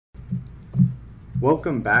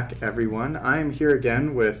Welcome back, everyone. I'm here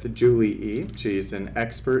again with Julie E. She's an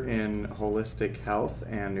expert in holistic health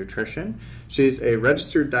and nutrition. She's a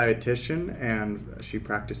registered dietitian and she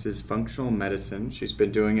practices functional medicine. She's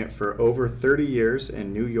been doing it for over 30 years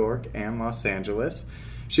in New York and Los Angeles.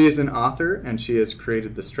 She is an author and she has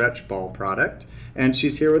created the Stretch Ball product. And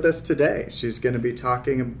she's here with us today. She's going to be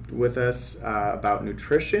talking with us about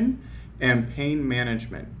nutrition and pain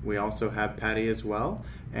management. We also have Patty as well.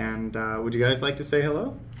 And would you guys like to say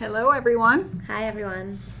hello? Hello, everyone. Hi,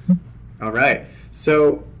 everyone. All right.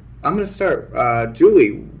 So I'm going to start.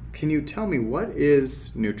 Julie, can you tell me what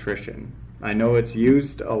is nutrition? I know it's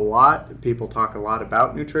used a lot. People talk a lot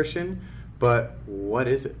about nutrition, but what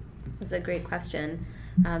is it? That's a great question.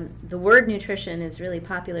 The word nutrition is really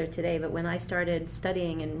popular today, but when I started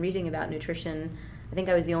studying and reading about nutrition, I think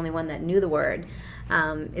I was the only one that knew the word.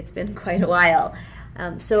 It's been quite a while.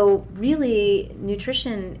 So really,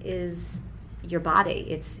 nutrition is your body.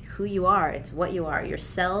 It's who you are. It's what you are. Your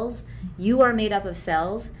cells, you are made up of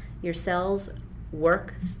cells. Your cells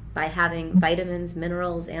work by having vitamins,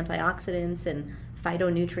 minerals, antioxidants, and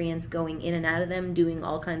phytonutrients going in and out of them, doing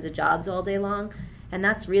all kinds of jobs all day long. And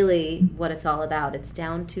that's really what it's all about. It's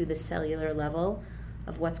down to the cellular level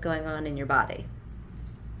of what's going on in your body.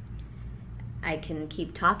 I can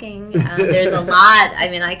keep talking. There's a lot. I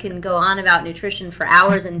mean, I can go on about nutrition for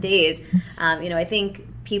hours and days. I think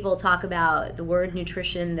people talk about the word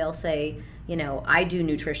nutrition. They'll say, I do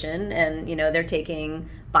nutrition, and, they're taking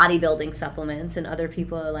bodybuilding supplements, and other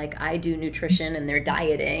people are like, I do nutrition, and they're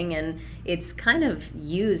dieting. And it's kind of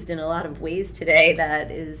used in a lot of ways today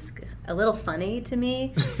that is a little funny to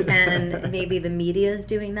me, and maybe the media is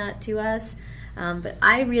doing that to us. But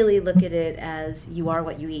I really look at it as you are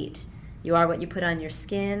what you eat. You are what you put on your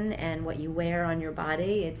skin and what you wear on your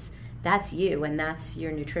body. That's you, and that's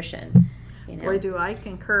your nutrition. Boy, do I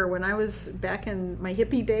concur. When I was back in my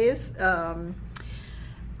hippie days, that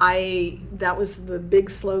was the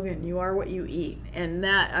big slogan: "You are what you eat." And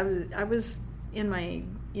that I was in my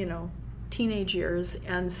teenage years,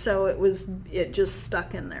 and so it just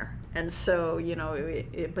stuck in there. And so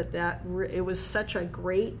it was such a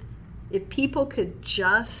great, if people could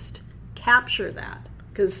just capture that.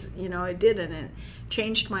 Because, it did, and it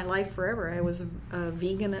changed my life forever. I was a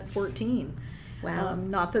vegan at 14. Wow.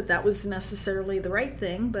 Not that was necessarily the right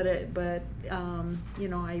thing, but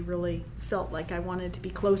I really felt like I wanted to be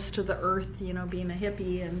close to the earth, being a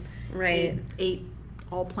hippie, and right. ate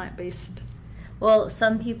all plant-based. Well,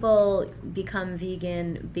 some people become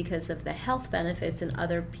vegan because of the health benefits, and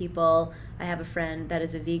other people, I have a friend that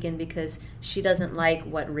is a vegan because she doesn't like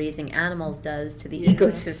what raising animals does to the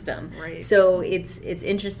ecosystem. Right. So it's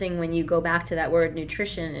interesting when you go back to that word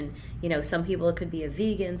nutrition, and some people could be a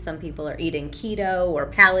vegan, some people are eating keto or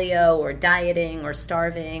paleo or dieting or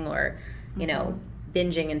starving or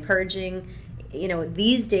binging and purging.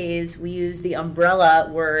 These days we use the umbrella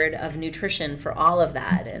word of nutrition for all of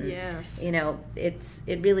that, and yes.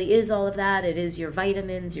 It really is all of that. It is your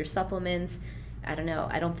vitamins, your supplements. I don't know.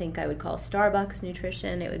 I don't think I would call Starbucks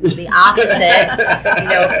nutrition. It would be the opposite.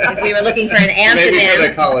 If we were looking for an antonym. Maybe for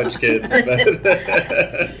the college kids.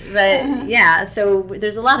 But yeah, so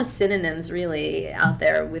there's a lot of synonyms really out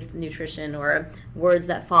there with nutrition, or words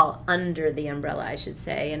that fall under the umbrella, I should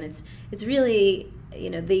say. And it's really,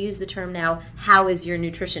 they use the term now, how is your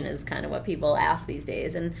nutrition, is kind of what people ask these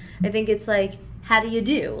days. And I think it's like, how do you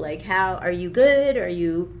do? Like, how are you good? Are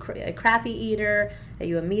you a crappy eater? Are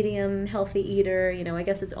you a medium healthy eater? I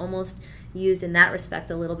guess it's almost used in that respect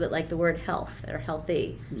a little bit like the word health or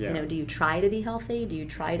healthy. Yeah. Do you try to be healthy? Do you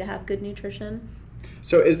try to have good nutrition?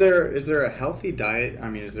 So is there a healthy diet? I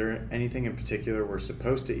mean, is there anything in particular we're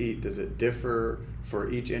supposed to eat? Does it differ for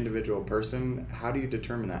each individual person? How do you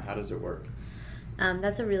determine that? How does it work?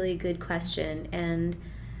 That's a really good question. And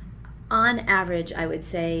on average, I would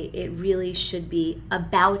say it really should be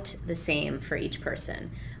about the same for each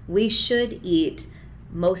person. We should eat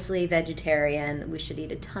mostly vegetarian. We should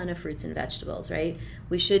eat a ton of fruits and vegetables, right?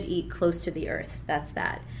 We should eat close to the earth. That's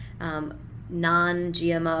that.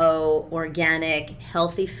 Non-GMO, organic,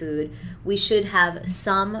 healthy food. We should have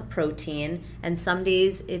some protein, and some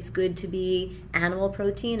days it's good to be animal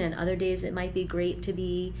protein, and other days it might be great to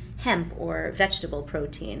be hemp or vegetable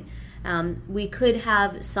protein. We could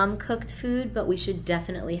have some cooked food, but we should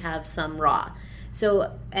definitely have some raw.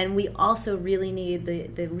 So, and we also really need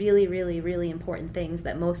the really, really, really important things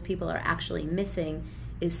that most people are actually missing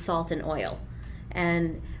is salt and oil.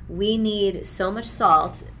 And we need so much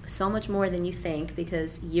salt, so much more than you think,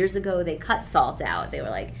 because years ago they cut salt out. They were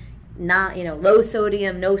like, low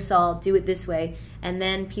sodium, no salt, do it this way. And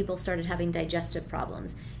then people started having digestive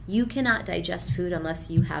problems. You cannot digest food unless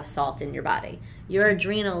you have salt in your body. Your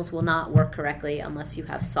adrenals will not work correctly unless you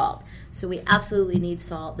have salt. So we absolutely need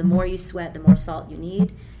salt. The more you sweat, the more salt you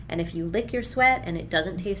need. And if you lick your sweat and it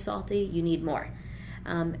doesn't taste salty, you need more.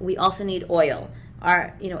 We also need oil.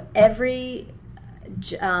 Every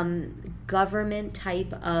government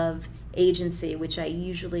type of agency, which I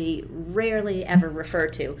usually rarely ever refer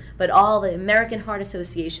to, but all the American Heart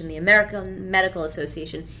Association, the American Medical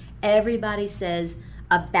Association, everybody says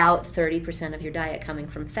about 30% of your diet coming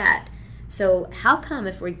from fat. So how come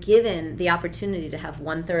if we're given the opportunity to have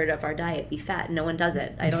 1/3 of our diet be fat, no one does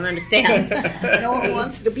it? I don't understand. No one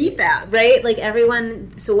wants to be fat. Right? Like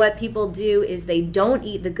everyone, so what people do is they don't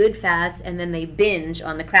eat the good fats and then they binge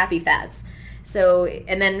on the crappy fats. So,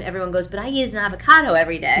 and then everyone goes, but I eat an avocado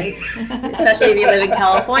every day, especially if you live in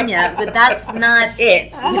California, but that's not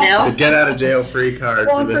it, you know? The get out of jail free card.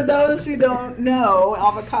 Well, for those who don't know,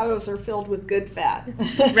 avocados are filled with good fat.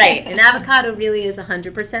 Right. An avocado really is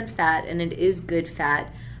 100% fat, and it is good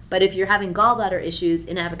fat. But if you're having gallbladder issues,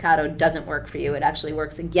 an avocado doesn't work for you. It actually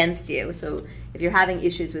works against you. So if you're having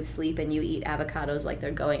issues with sleep and you eat avocados like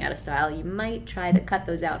they're going out of style, you might try to cut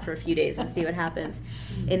those out for a few days and see what happens.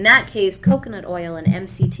 In that case, coconut oil and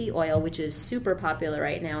MCT oil, which is super popular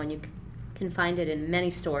right now, and you can find it in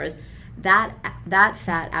many stores, that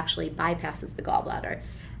fat actually bypasses the gallbladder.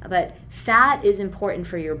 But fat is important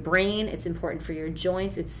for your brain, it's important for your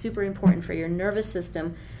joints, it's super important for your nervous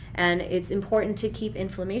system, and it's important to keep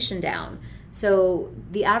inflammation down. So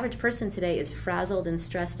the average person today is frazzled and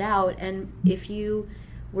stressed out, and if you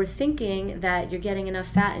were thinking that you're getting enough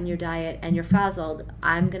fat in your diet and you're frazzled,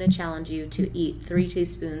 I'm going to challenge you to eat 3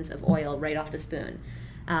 teaspoons of oil right off the spoon.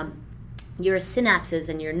 Your synapses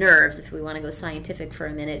and your nerves, if we want to go scientific for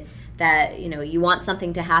a minute, that you want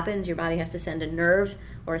something to happen, your body has to send a nerve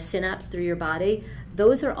or a synapse through your body.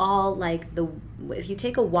 Those are all like if you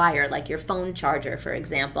take a wire, like your phone charger, for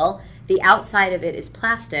example, the outside of it is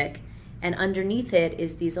plastic, and underneath it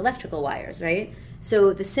is these electrical wires, right?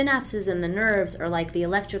 So the synapses and the nerves are like the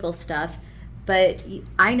electrical stuff, but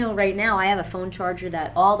I know right now I have a phone charger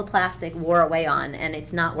that all the plastic wore away on, and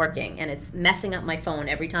it's not working, and it's messing up my phone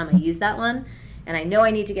every time I use that one, and I know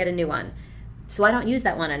I need to get a new one. So I don't use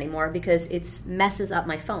that one anymore because it messes up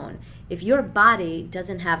my phone. If your body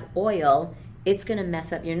doesn't have oil, it's going to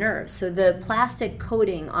mess up your nerves. So the plastic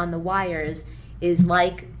coating on the wires is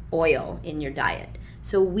like oil in your diet.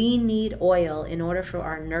 So we need oil in order for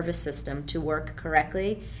our nervous system to work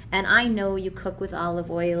correctly. And I know you cook with olive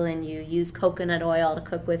oil and you use coconut oil to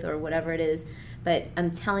cook with or whatever it is, but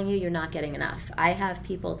I'm telling you, you're not getting enough. I have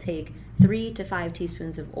people take 3 to 5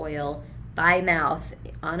 teaspoons of oil by mouth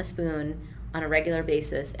on a spoon on a regular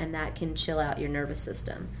basis, and that can chill out your nervous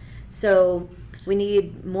system. So we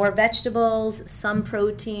need more vegetables, some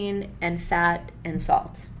protein, and fat and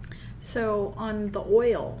salt. So on the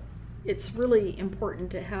oil, it's really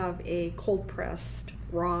important to have a cold-pressed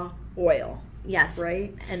raw oil. Yes.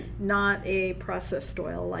 Right? And not a processed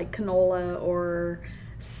oil like canola or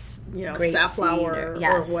safflower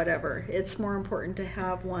yes. or whatever. It's more important to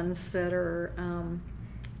have ones that are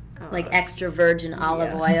like extra virgin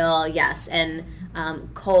olive yes. oil, yes, and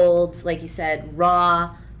cold, like you said,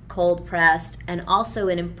 raw, cold pressed. And also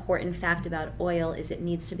an important fact about oil is it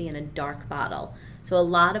needs to be in a dark bottle. So a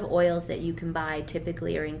lot of oils that you can buy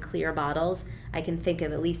typically are in clear bottles. I can think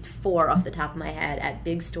of at least 4 off the top of my head at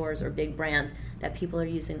big stores or big brands that people are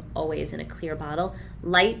using always in a clear bottle.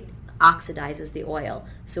 Light oxidizes the oil.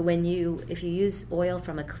 So if you use oil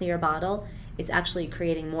from a clear bottle, it's actually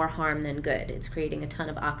creating more harm than good. It's creating a ton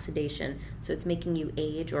of oxidation, so it's making you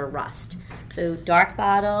age or rust. So dark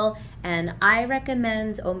bottle, and I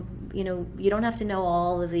recommend, you don't have to know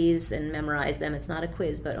all of these and memorize them. It's not a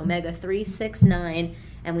quiz, but omega-3, 6, 9,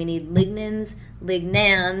 and we need lignans,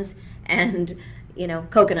 lignans, and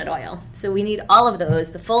coconut oil. So we need all of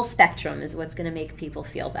those. The full spectrum is what's going to make people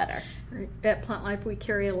feel better. At Plantlife, we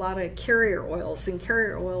carry a lot of carrier oils, and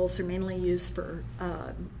carrier oils are mainly used for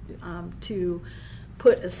to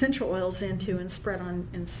put essential oils into and spread on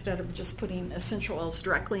instead of just putting essential oils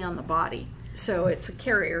directly on the body. So it's a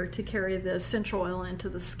carrier to carry the essential oil into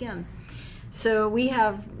the skin. So we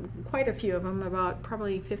have quite a few of them, about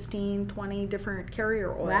probably 15, 20 different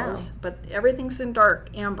carrier oils, wow. But everything's in dark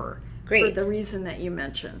amber. Great. For the reason that you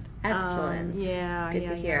mentioned. Excellent. Good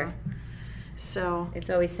to hear. Yeah. So it's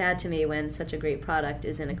always sad to me when such a great product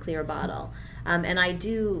is in a clear bottle. And I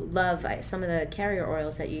do love some of the carrier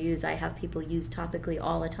oils that you use. I have people use topically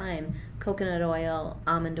all the time. Coconut oil,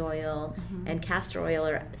 almond oil, mm-hmm. and castor oil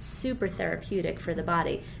are super therapeutic for the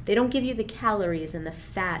body. They don't give you the calories and the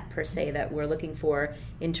fat per se that we're looking for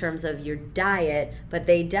in terms of your diet, but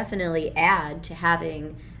they definitely add to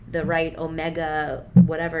having the right omega,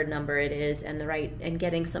 whatever number it is, and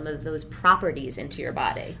getting some of those properties into your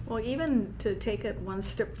body. Well, even to take it one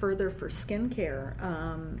step further for skincare,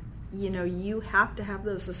 you have to have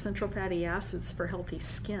those essential fatty acids for healthy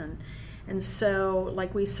skin. And so,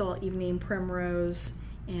 like we saw evening primrose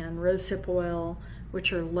and rosehip oil,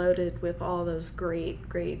 which are loaded with all those great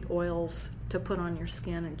oils to put on your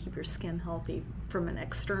skin and keep your skin healthy from an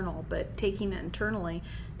external, but taking it internally.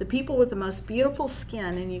 The people with the most beautiful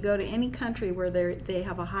skin, and you go to any country where they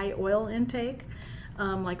have a high oil intake,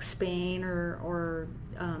 like Spain or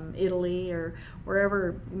Italy or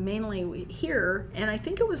wherever, mainly here, and I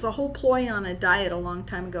think it was a whole ploy on a diet a long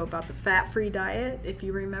time ago about the fat-free diet, if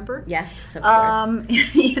you remember. Yes, of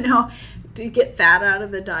course. To get fat out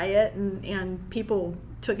of the diet, and people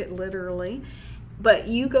took it literally. But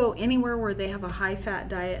you go anywhere where they have a high-fat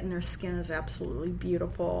diet and their skin is absolutely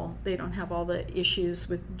beautiful. They don't have all the issues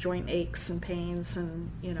with joint aches and pains,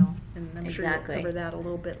 and I'm sure you'll cover that a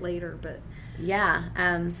little bit later. But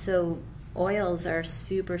yeah, so oils are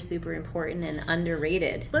super, super important and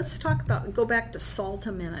underrated. Let's go back to salt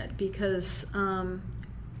a minute, because the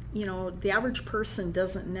average person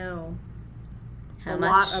doesn't know a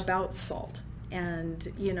lot about salt, and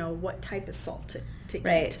what type of salt to eat.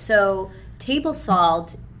 Right. So table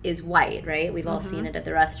salt is white, right? We've all seen it at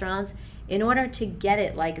the restaurants. In order to get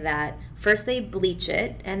it like that, first they bleach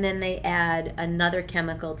it, and then they add another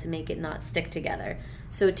chemical to make it not stick together.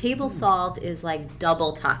 So table salt is like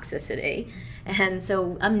double toxicity. And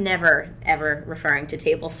so I'm never, ever referring to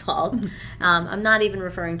table salt. I'm not even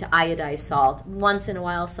referring to iodized salt. Once in a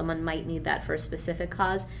while, someone might need that for a specific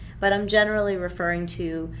cause. But I'm generally referring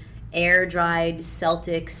to air-dried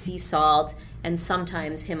Celtic sea salt and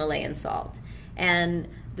sometimes Himalayan salt. And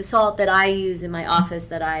the salt that I use in my office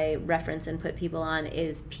that I reference and put people on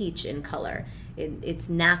is peach in color. It's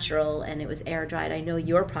natural, and it was air-dried. I know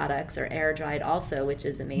your products are air-dried also, which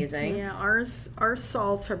is amazing. Yeah, our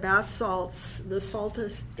salts, our bath salts, the salt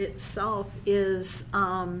itself is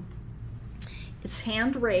it's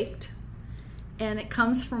hand-raked, and it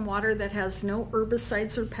comes from water that has no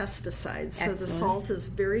herbicides or pesticides. Excellent. So the salt is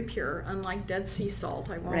very pure, unlike Dead Sea salt.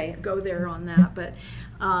 I won't go there on that, but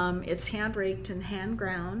it's hand-raked and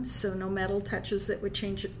hand-ground, so no metal touches it,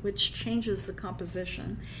 which changes the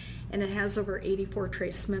composition. And it has over 84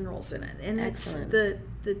 trace minerals in it. And Excellent.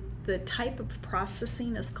 It's the type of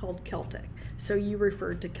processing is called Celtic. So you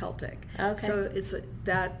referred to Celtic. Okay. So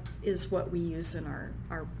that is what we use in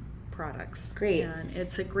our products. Great. And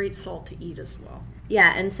it's a great salt to eat as well.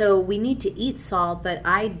 Yeah, and so we need to eat salt, but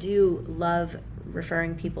I do love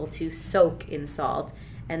referring people to soak in salt.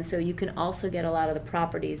 And so you can also get a lot of the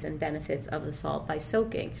properties and benefits of the salt by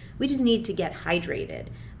soaking. We just need to get hydrated,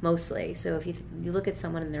 mostly. So if you look at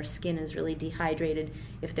someone and their skin is really dehydrated,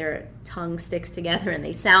 if their tongue sticks together and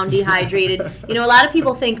they sound dehydrated, a lot of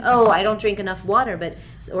people think, oh, I don't drink enough water,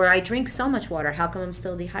 or I drink so much water, how come I'm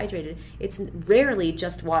still dehydrated? It's rarely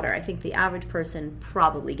just water. I think the average person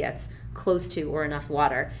probably gets close to or enough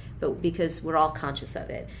water, but because we're all conscious of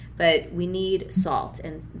it. But we need salt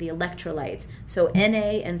and the electrolytes. So Na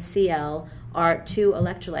and Cl are two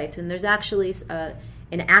electrolytes, and there's actually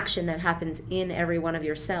an action that happens in every one of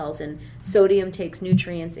your cells, and sodium takes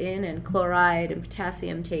nutrients in, and chloride and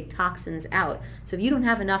potassium take toxins out. So if you don't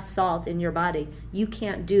have enough salt in your body, you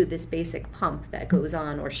can't do this basic pump that goes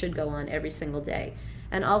on or should go on every single day.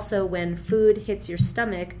 And also, when food hits your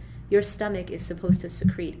stomach is supposed to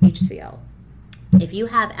secrete HCl. If you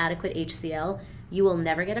have adequate HCl, you will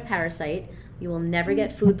never get a parasite, you will never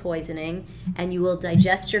get food poisoning, and you will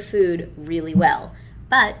digest your food really well.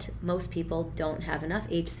 But most people don't have enough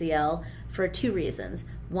HCl for two reasons.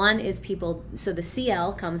 One is so the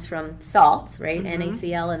Cl comes from salt, right?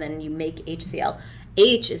 NaCl, and then you make HCl.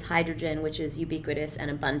 H is hydrogen, which is ubiquitous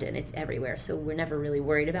and abundant. It's everywhere, so we're never really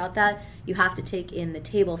worried about that. You have to take in the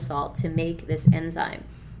table salt to make this enzyme.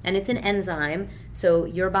 And it's an enzyme, so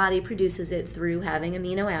your body produces it through having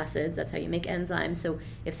amino acids. That's how you make enzymes. So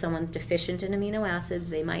if someone's deficient in amino acids,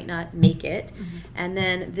 they might not make it. And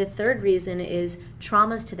then the third reason is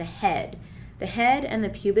traumas to the head. The head and the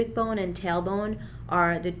pubic bone and tailbone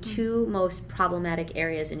are the two most problematic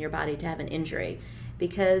areas in your body to have an injury,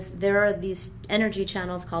 because there are these energy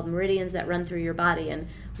channels called meridians that run through your body. And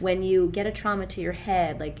when you get a trauma to your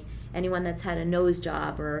head, like anyone that's had a nose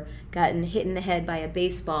job or gotten hit in the head by a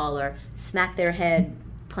baseball or smacked their head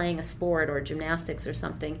playing a sport or gymnastics or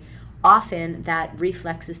something, often that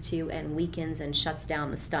reflexes to and weakens and shuts down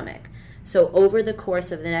the stomach. So over the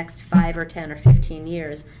course of the next 5 or 10 or 15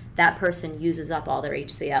 years, that person uses up all their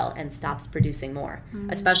HCl and stops producing more,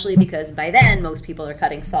 especially because by then most people are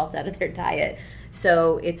cutting salt out of their diet.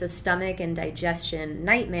 So it's a stomach and digestion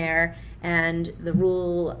nightmare, and the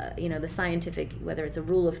rule, the scientific, whether it's a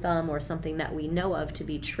rule of thumb or something that we know of to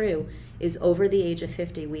be true, is over the age of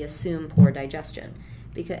 50 we assume poor digestion.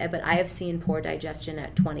 But I have seen poor digestion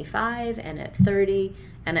at 25 and at 30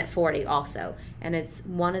 and at 40 also. And it's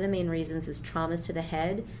one of the main reasons is traumas to the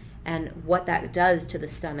head and what that does to the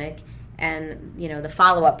stomach. And, the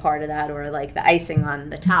follow-up part of that, or like the icing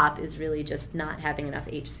on the top, is really just not having enough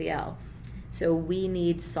HCl. So we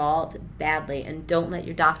need salt badly, and don't let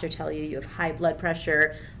your doctor tell you have high blood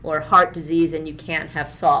pressure or heart disease and you can't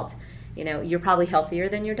have salt. You're probably healthier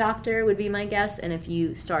than your doctor, would be my guess, and if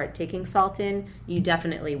you start taking salt in, you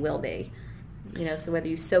definitely will be. So whether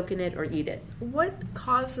you soak in it or eat it. What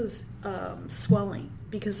causes swelling?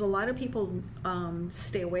 Because a lot of people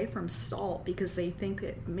stay away from salt because they think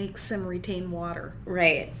it makes them retain water.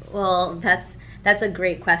 Right. Well, that's a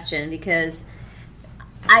great question, because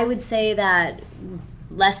I would say that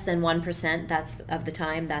less than 1% of the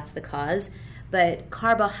time that's the cause. But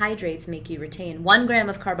carbohydrates make you retain, 1 gram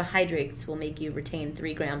of carbohydrates will make you retain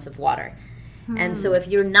 3 grams of water. And so if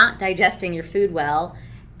you're not digesting your food well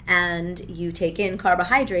and you take in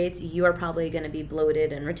carbohydrates, you are probably going to be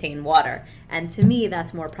bloated and retain water. And to me,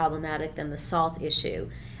 that's more problematic than the salt issue.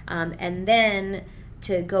 And then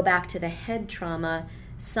to go back to the head trauma,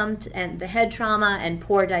 the head trauma and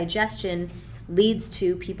poor digestion leads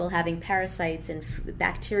to people having parasites and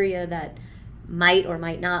bacteria that might or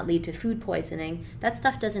might not lead to food poisoning. That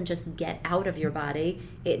stuff doesn't just get out of your body.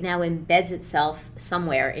 It now embeds itself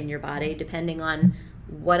somewhere in your body, depending on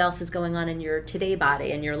what else is going on in your today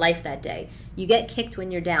body and your life that day. You get kicked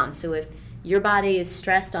when you're down. So if your body is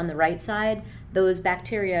stressed on the right side, those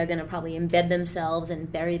bacteria are going to probably embed themselves and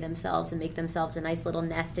bury themselves and make themselves a nice little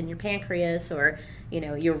nest in your pancreas or,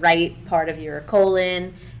 your right part of your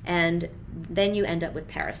colon, and then you end up with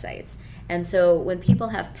parasites. And so when people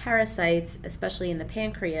have parasites, especially in the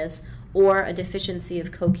pancreas, or a deficiency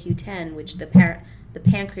of CoQ10, which the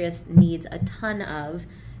pancreas needs a ton of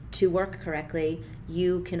to work correctly,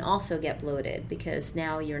 you can also get bloated because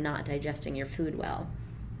now you're not digesting your food well.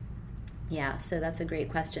 Yeah, so that's a great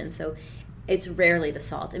question. So it's rarely the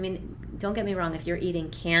salt. I mean, don't get me wrong, if you're eating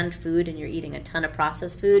canned food and you're eating a ton of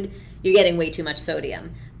processed food, you're getting way too much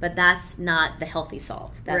sodium. But that's not the healthy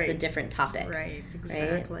salt. That's a different topic. Right,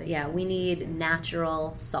 exactly. Right? Yeah, we need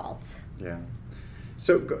natural salt. Yeah.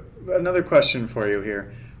 So another question for you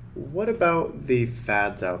here. What about the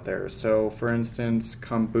fads out there? So, for instance,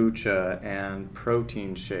 kombucha and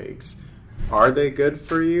protein shakes. Are they good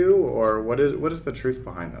for you, or what is the truth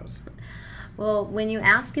behind those? Well, when you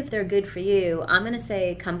ask if they're good for you, I'm going to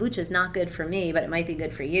say kombucha is not good for me, but it might be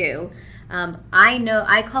good for you.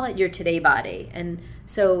 I call it your today body. And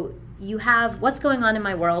so you have what's going on in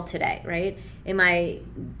my world today, right? Am I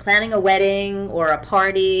planning a wedding or a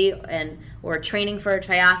party or training for a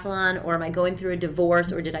triathlon, or am I going through a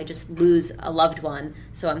divorce, or did I just lose a loved one?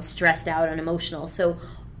 So I'm stressed out and emotional. So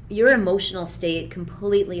your emotional state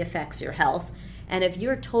completely affects your health. And if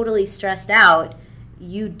you're totally stressed out,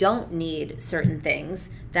 you don't need certain things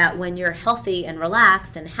that when you're healthy and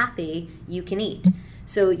relaxed and happy, you can eat.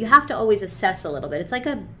 So you have to always assess a little bit. It's like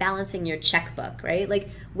balancing your checkbook, right? Like,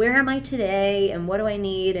 where am I today and what do I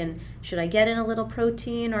need, and should I get in a little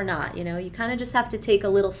protein or not? You kind of just have to take a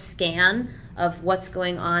little scan of what's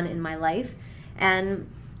going on in my life. And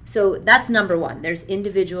so that's number one. There's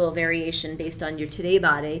individual variation based on your today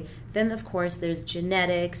body. Then, of course, there's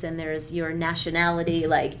genetics and there's your nationality.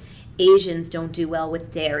 Like, Asians don't do well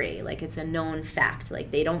with dairy. Like, it's a known fact. Like,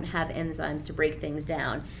 they don't have enzymes to break things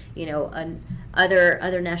down.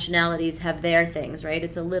 Other nationalities have their things, right?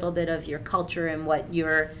 It's a little bit of your culture and what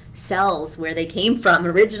your cells, where they came from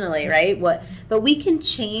originally, right? But we can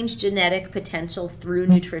change genetic potential through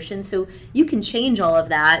nutrition. So you can change all of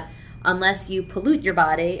that unless you pollute your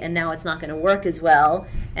body, and now it's not going to work as well,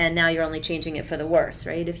 and now you're only changing it for the worse,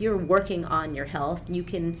 right? If you're working on your health, you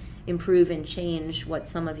can improve and change what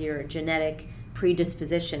some of your genetic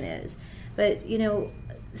predisposition is. But,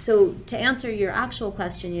 so to answer your actual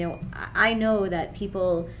question, I know that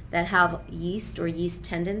people that have yeast or yeast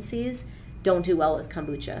tendencies don't do well with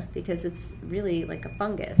kombucha because it's really like a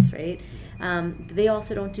fungus, right? They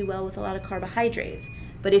also don't do well with a lot of carbohydrates.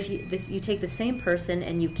 But if you take the same person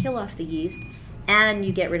and you kill off the yeast and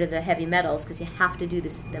you get rid of the heavy metals, because you have to do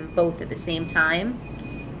them both at the same time,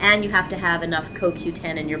 and you have to have enough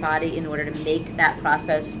CoQ10 in your body in order to make that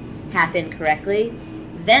process happen correctly,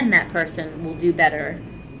 then that person will do better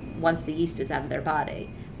once the yeast is out of their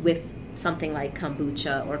body with something like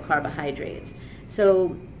kombucha or carbohydrates.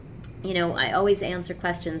 So, you know, I always answer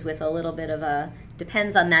questions with a little bit of a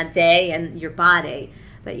depends on that day and your body.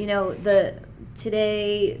 But, you know,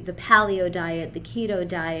 today, the paleo diet, the keto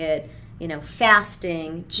diet, you know,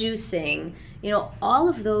 fasting, juicing, you know, all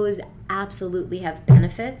of those absolutely have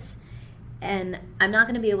benefits. And I'm not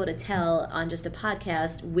going to be able to tell on just a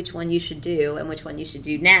podcast which one you should do and which one you should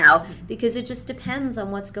do now, because it just depends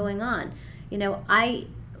on what's going on. You know, I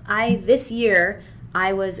this year,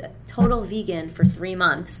 I was total vegan for 3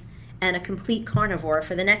 months and a complete carnivore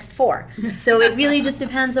for the next 4. So it really just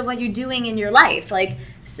depends on what you're doing in your life. Like,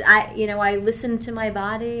 I listen to my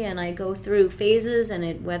body and I go through phases,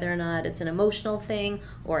 and whether or not it's an emotional thing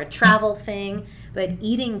or a travel thing, but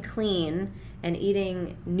eating clean and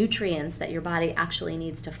eating nutrients that your body actually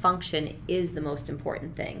needs to function is the most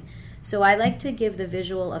important thing. So I like to give the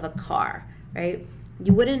visual of a car, right?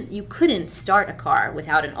 You couldn't start a car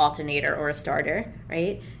without an alternator or a starter,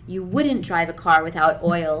 right? You wouldn't drive a car without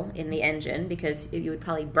oil in the engine, because you would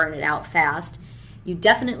probably burn it out fast. You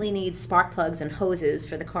definitely need spark plugs and hoses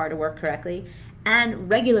for the car to work correctly. And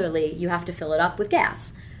regularly, you have to fill it up with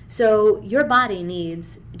gas. So your body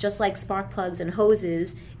needs, just like spark plugs and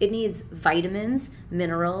hoses, it needs vitamins,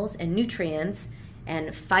 minerals, and nutrients, and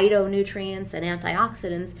phytonutrients and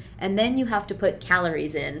antioxidants, and then you have to put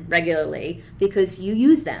calories in regularly because you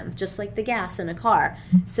use them, just like the gas in a car.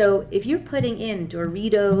 So if you're putting in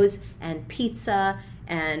Doritos and pizza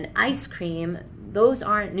and ice cream, those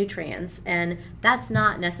aren't nutrients, and that's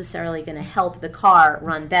not necessarily going to help the car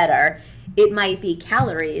run better. It might be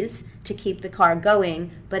calories to keep the car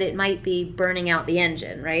going, but it might be burning out the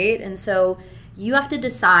engine, right? And so you have to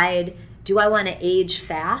decide, do I want to age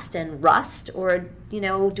fast and rust, or, you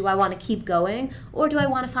know, do I want to keep going, or do I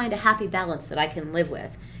want to find a happy balance that I can live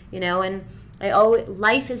with, you know? And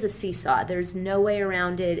life is a seesaw. There's no way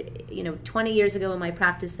around it. You know, 20 years ago in my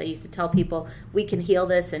practice, I used to tell people, we can heal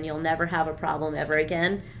this and you'll never have a problem ever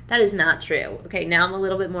again. That is not true. Okay, now I'm a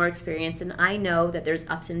little bit more experienced, and I know that there's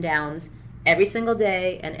ups and downs every single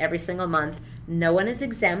day and every single month. No one is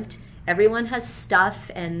exempt. Everyone has stuff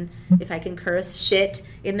and, if I can curse, shit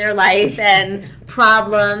in their life and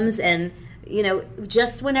problems. And, you know,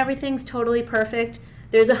 just when everything's totally perfect,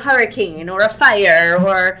 there's a hurricane or a fire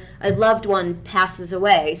or a loved one passes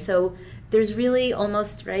away. So there's really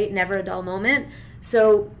almost, right, never a dull moment.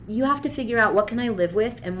 So you have to figure out, what can I live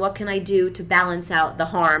with and what can I do to balance out the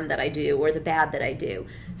harm that I do or the bad that I do.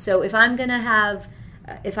 So if I'm going to have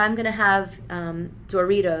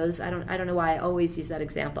Doritos, I don't know why I always use that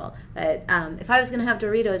example, but if I was going to have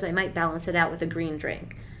Doritos, I might balance it out with a green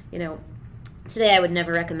drink. You know, today I would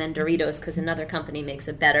never recommend Doritos because another company makes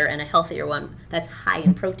a better and a healthier one that's high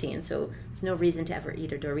in protein, so there's no reason to ever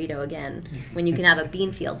eat a Dorito again when you can have a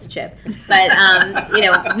Beanfields chip. But, you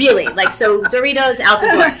know, really, like, so Doritos out the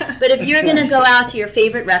door. But if you're going to go out to your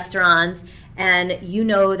favorite restaurants and you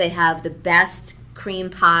know they have the best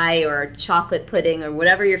cream pie or chocolate pudding or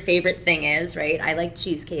whatever your favorite thing is, right? I like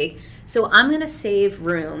cheesecake. So I'm going to save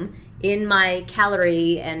room in my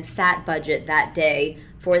calorie and fat budget that day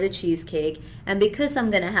for the cheesecake. And because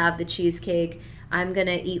I'm going to have the cheesecake, I'm going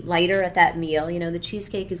to eat lighter at that meal. You know, the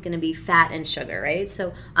cheesecake is going to be fat and sugar, right?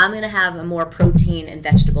 So I'm going to have a more protein and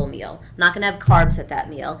vegetable meal. I'm not going to have carbs at that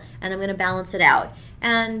meal, and I'm going to balance it out.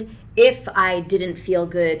 And if I didn't feel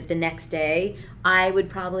good the next day, I would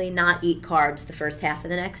probably not eat carbs the first half of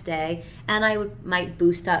the next day, and I might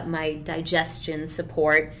boost up my digestion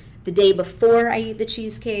support the day before I eat the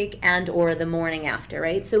cheesecake and or the morning after,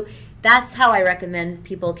 right? So that's how I recommend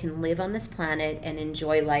people can live on this planet and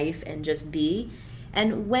enjoy life and just be.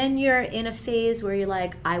 And when you're in a phase where you're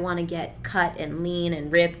like, I want to get cut and lean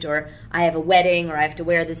and ripped, or I have a wedding, or I have to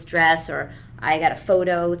wear this dress, or I got a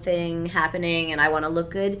photo thing happening and I want to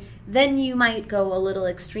look good, then you might go a little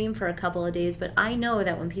extreme for a couple of days. But I know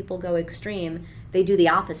that when people go extreme, they do the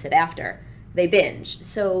opposite after. They binge.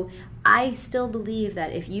 So I still believe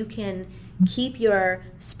that if you can keep your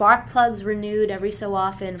spark plugs renewed every so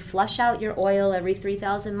often, flush out your oil every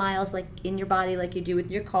 3,000 miles like in your body like you do with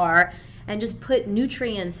your car, and just put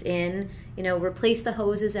nutrients in, you know, replace the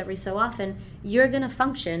hoses every so often, you're going to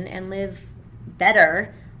function and live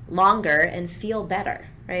better, longer, and feel better,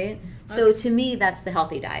 right? So to me, that's the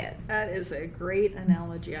healthy diet. That is a great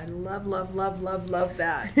analogy. I love, love, love, love, love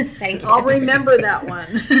that. Thank you. I'll remember that one.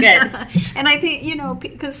 Good. And I think, you know,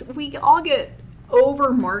 because we all get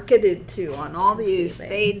over marketed to on all these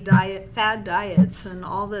fad diets and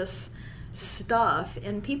all this stuff,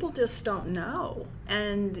 and people just don't know.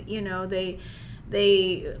 And, you know,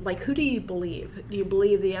 they, like, who do you believe? Do you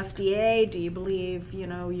believe the FDA? Do you believe,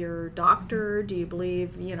 your doctor? Do you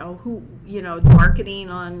believe, who, the marketing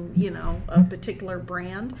on, a particular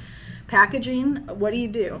brand? Packaging? What do you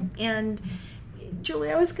do? And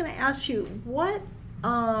Julie, I was going to ask you, what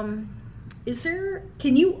can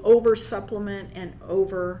you over supplement and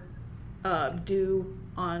over do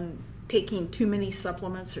on taking too many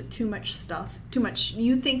supplements or too much stuff? Too much,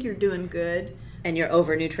 you think you're doing good and you're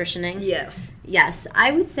over nutritioning? Yes,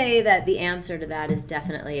 I would say that the answer to that is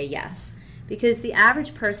definitely a yes, because the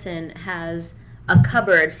average person has a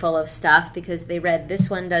cupboard full of stuff because they read this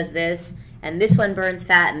one does this, and this one burns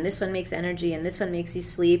fat, and this one makes energy, and this one makes you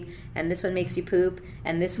sleep, and this one makes you poop,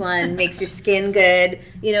 and this one makes your skin good.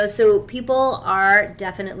 So people are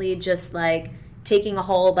definitely just like taking a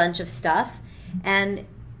whole bunch of stuff, and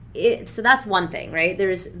so that's one thing, right?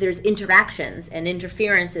 There's interactions and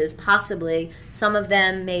interferences. Possibly some of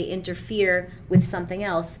them may interfere with something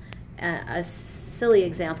else. A silly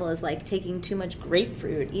example is like taking too much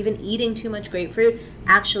grapefruit. Even eating too much grapefruit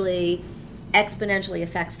actually exponentially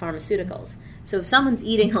affects pharmaceuticals. So if someone's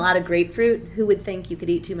eating a lot of grapefruit, who would think you could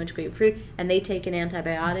eat too much grapefruit, and they take an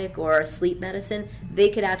antibiotic or a sleep medicine, they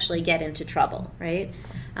could actually get into trouble, right?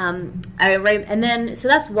 And then, so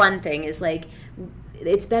that's one thing, is like,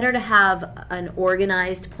 it's better to have an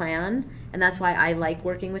organized plan, and that's why I like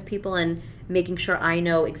working with people and making sure I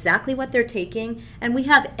know exactly what they're taking. And we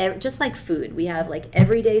have, just like food, we have like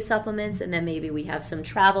everyday supplements, and then maybe we have some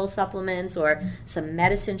travel supplements or some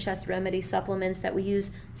medicine chest remedy supplements that we use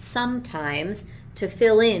sometimes to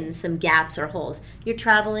fill in some gaps or holes. You're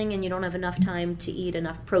traveling and you don't have enough time to eat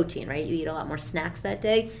enough protein, right? You eat a lot more snacks that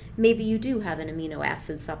day. Maybe you do have an amino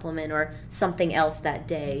acid supplement or something else that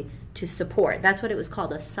day to support. That's what it was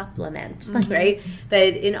called, a supplement, right? But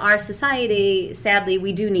in our society, sadly,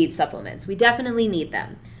 we do need supplements. We definitely need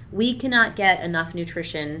them. We cannot get enough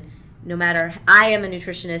nutrition, no matter, I am a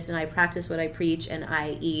nutritionist and I practice what I preach, and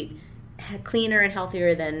I eat cleaner and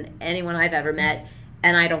healthier than anyone I've ever met,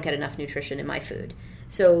 and I don't get enough nutrition in my food.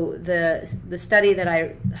 So the study that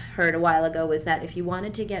I heard a while ago was that if you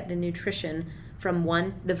wanted to get the nutrition from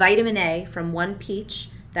the vitamin A from one peach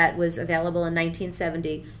that was available in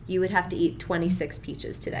 1970, you would have to eat 26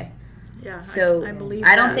 peaches today. Yeah, so I believe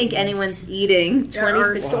I don't think anyone's eating 26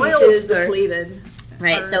 our peaches. soil's depleted.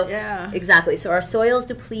 Right, exactly. So our soil's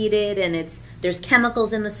depleted, and there's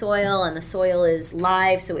chemicals in the soil, and the soil is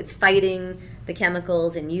live, so it's fighting the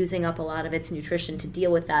chemicals and using up a lot of its nutrition to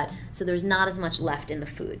deal with that. So there's not as much left in the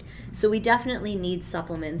food. So we definitely need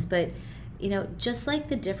supplements, but just like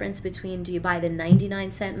the difference between, do you buy the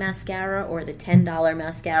 99-cent mascara or the $10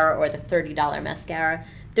 mascara or the $30 mascara,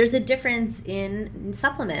 there's a difference in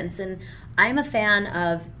supplements. And I'm a fan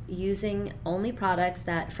of using only products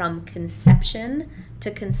that from conception to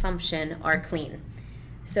consumption are clean.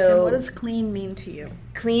 So and what does clean mean to you?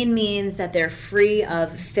 Clean means that they're free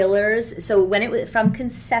of fillers. So when it was from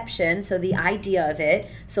conception, so the idea of it,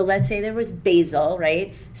 so let's say there was basil,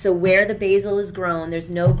 right? So where the basil is grown,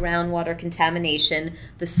 there's no groundwater contamination.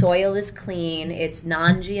 The soil is clean. It's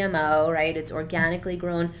non-GMO, right? It's organically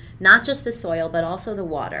grown, not just the soil, but also the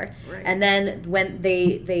water. Right. And then when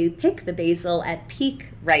they pick the basil at peak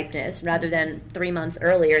ripeness rather than 3 months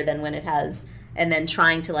earlier than when it has, and then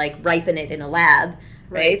trying to like ripen it in a lab.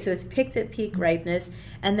 Right? So it's picked at peak ripeness,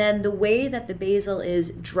 and then the way that the basil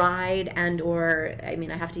is dried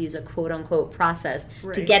I have to use a quote-unquote process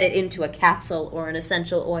to get it into a capsule or an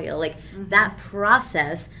essential oil. Like that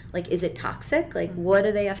process, like, is it toxic? Like, what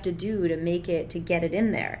do they have to do to get it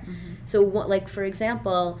in there? So like, for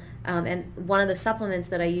example, and one of the supplements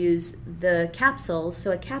that I use, the capsules,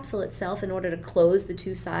 so a capsule itself, in order to close the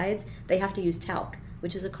two sides, they have to use talc,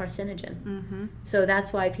 which is a carcinogen. So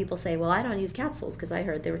that's why people say, well, I don't use capsules because I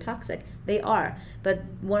heard they were toxic. They are. But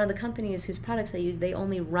one of the companies whose products I use, they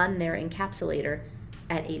only run their encapsulator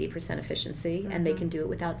at 80% efficiency, and they can do it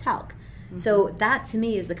without talc. So that, to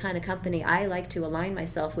me, is the kind of company I like to align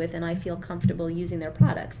myself with, and I feel comfortable using their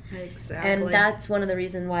products. Exactly. And that's one of the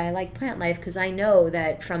reasons why I like Plantlife, because I know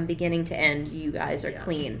that from beginning to end, you guys are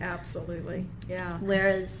clean. Absolutely, yeah.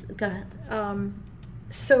 Whereas, go ahead.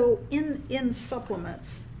 So in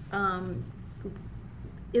supplements,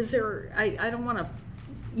 is there, I don't want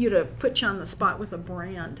you to put you on the spot with a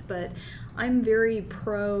brand, but I'm very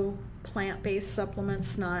pro plant-based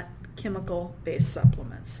supplements, not chemical-based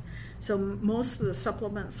supplements. So most of the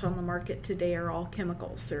supplements on the market today are all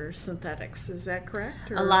chemicals. They're synthetics. Is that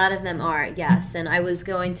correct? Or? A lot of them are, yes. And I was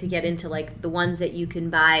going to get into like the ones that you can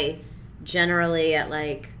buy generally at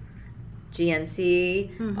like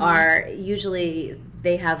GNC are usually,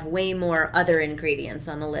 they have way more other ingredients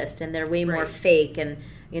on the list, and they're way more fake, and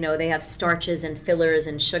They have starches and fillers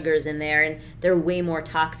and sugars in there, and they're way more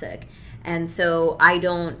toxic. And so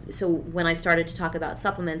when I started to talk about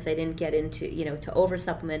supplements, I didn't get into, to over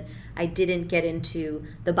supplement. I didn't get into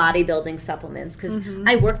the bodybuilding supplements because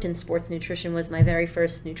I worked in sports nutrition, was my very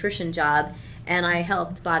first nutrition job, and I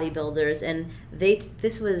helped bodybuilders, and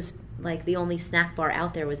this was like the only snack bar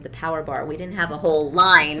out there was the Power Bar. We didn't have a whole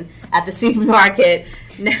line at the supermarket.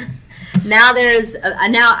 Now there's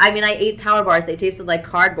I ate Power Bars. They tasted like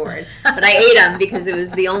cardboard, but I ate them because it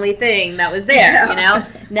was the only thing that was there.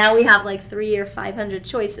 Now we have like 300 or 500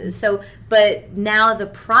 choices. So, but now the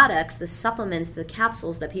products, the supplements, the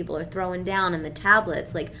capsules that people are throwing down, and the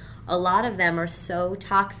tablets, like a lot of them are so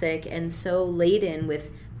toxic and so laden with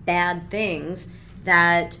bad things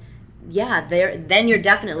that. Yeah, then you're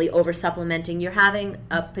definitely over supplementing. You're having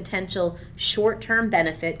a potential short-term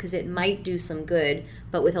benefit because it might do some good,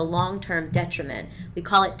 but with a long-term detriment. We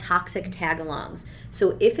call it toxic tag-alongs.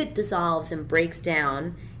 So if it dissolves and breaks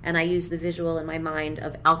down, and I use the visual in my mind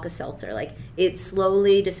of Alka-Seltzer, like it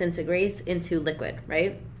slowly disintegrates into liquid,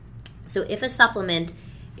 right? So if a supplement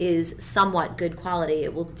is somewhat good quality,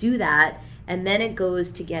 it will do that, and then it goes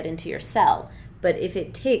to get into your cell. But if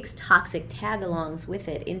it takes toxic tag-alongs with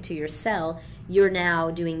it into your cell, you're now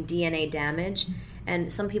doing DNA damage.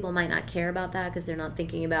 And some people might not care about that because they're not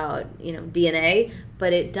thinking about, DNA,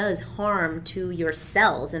 but it does harm to your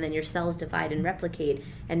cells, and then your cells divide and replicate.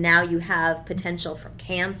 And now you have potential for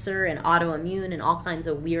cancer and autoimmune and all kinds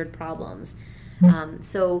of weird problems.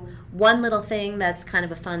 So one little thing that's kind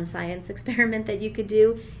of a fun science experiment that you could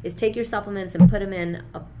do is take your supplements and put them in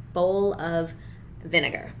a bowl of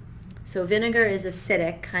vinegar. So vinegar is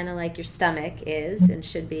acidic, kind of like your stomach is and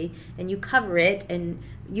should be, and you cover it, and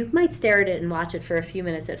you might stare at it and watch it for a few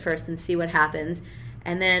minutes at first and see what happens,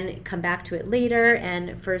 and then come back to it later,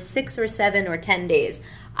 and for 6 or 7 or 10 days.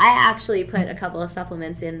 I actually put a couple of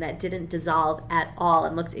supplements in that didn't dissolve at all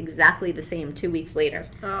and looked exactly the same 2 weeks later.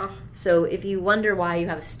 Oh. So if you wonder why you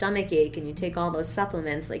have a stomach ache and you take all those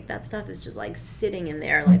supplements, like that stuff is just like sitting in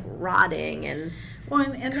there, like rotting and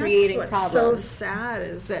and creating that's what's problems. So sad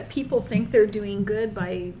is that people think they're doing good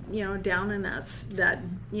by down in that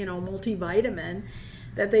multivitamin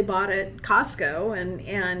that they bought at Costco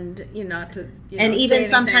and not to and even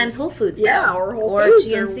sometimes Whole Foods, or Whole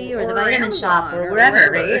Foods GNC or the Vitamin Amazon Shop or wherever,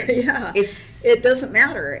 right? Yeah, it doesn't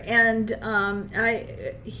matter. And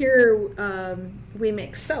we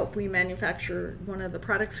make soap. We manufacture, one of the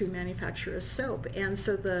products we manufacture is soap, and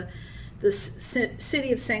so the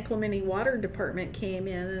City of San Clemente Water Department came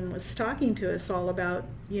in and was talking to us all about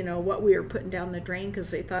what we were putting down the drain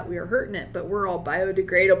because they thought we were hurting it, but we're all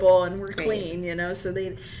biodegradable and we're clean, so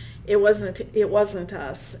it wasn't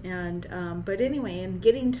us. And but anyway, in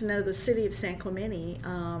getting to know the City of San Clemente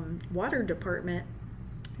Water Department,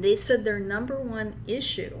 they said their number one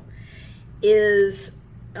issue is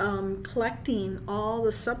collecting all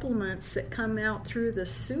the supplements that come out through the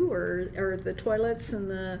sewer or the toilets and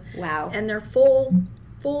and they're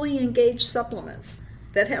fully engaged supplements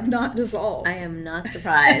that have not dissolved. I am not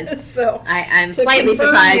surprised. So I'm slightly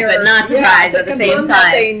surprised, but not surprised at the same time.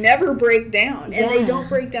 That they never break down, and they don't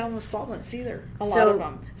break down with solvents either. A lot of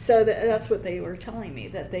them. So that's what they were telling me,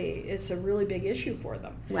 that it's a really big issue for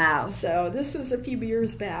them. Wow. So this was a few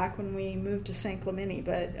years back when we moved to San Clemente,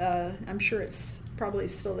 but I'm sure it's probably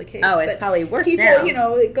still the case. Oh, it's probably worse now.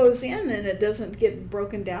 People, it goes in and it doesn't get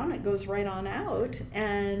broken down. It goes right on out,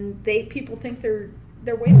 and people think they're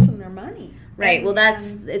wasting their money. Right. Well,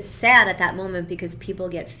 it's sad at that moment because people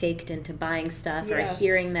get faked into buying stuff or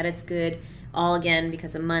hearing that it's good, all again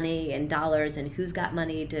because of money and dollars and who's got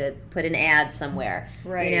money to put an ad somewhere.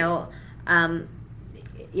 Right.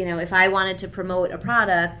 If I wanted to promote a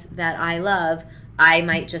product that I love, I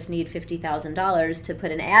might just need $50,000 to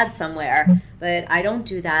put an ad somewhere, but I don't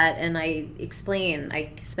do that, and I explain.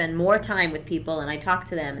 I spend more time with people, and I talk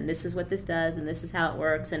to them, and this is what this does, and this is how it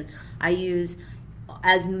works, and I use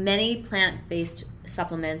as many plant-based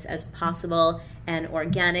supplements as possible and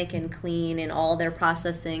organic and clean in all their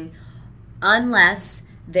processing, unless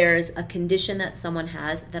there's a condition that someone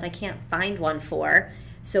has that I can't find one for.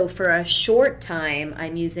 So for a short time,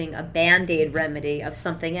 I'm using a Band-Aid remedy of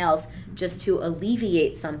something else just to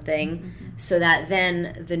alleviate something so that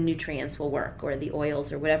then the nutrients will work, or the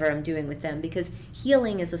oils or whatever I'm doing with them, because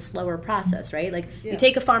healing is a slower process, right? Like you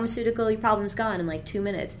take a pharmaceutical, your problem's gone in like 2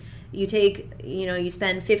 minutes. You you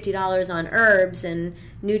spend $50 on herbs and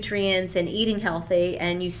nutrients and eating healthy,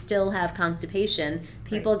 and you still have constipation.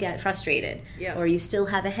 People get frustrated, or you still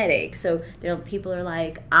have a headache. So people are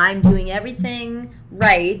like, I'm doing everything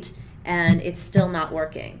right, and it's still not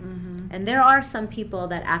working. And there are some people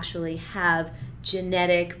that actually have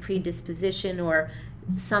genetic predisposition or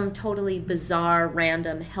some totally bizarre,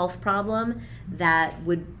 random health problem that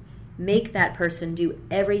would make that person do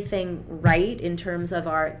everything right in terms of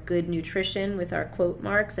our good nutrition with our quote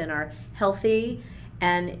marks and our healthy,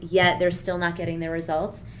 and yet they're still not getting their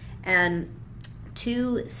results. And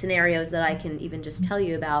two scenarios that I can even just tell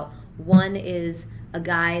you about. One is a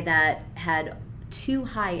guy that had too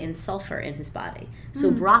high in sulfur in his body. So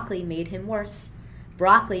broccoli made him worse.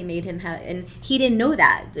 Broccoli made him have, and he didn't know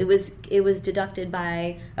that. It was deducted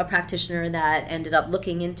by a practitioner that ended up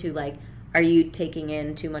looking into, like, are you taking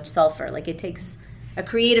in too much sulfur? Like, it takes a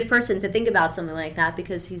creative person to think about something like that,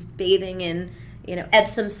 because he's bathing in,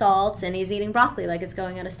 Epsom salts, and he's eating broccoli like it's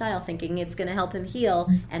going out of style, thinking it's going to help him heal,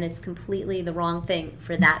 and it's completely the wrong thing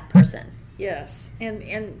for that person. Yes, and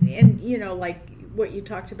like what you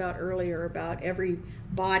talked about earlier about every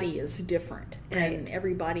body is different, and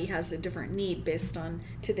everybody has a different need based on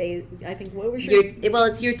today. I think, what was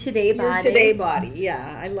it's your today body. Your today body,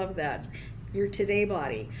 yeah, I love that. Your today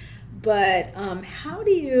body. But how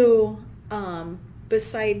do you,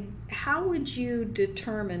 how would you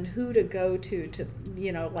determine who to go to,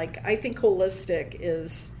 like, I think holistic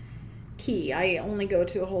is key. I only go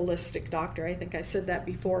to a holistic doctor. I think I said that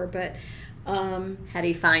before, but how do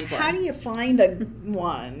you find one? How do you find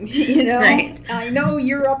one? Right. I know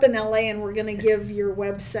you're up in LA, and we're going to give your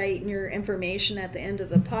website and your information at the end of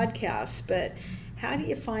the podcast, but how do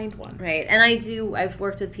you find one? Right, and I've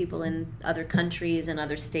worked with people in other countries and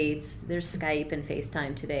other states. There's Skype and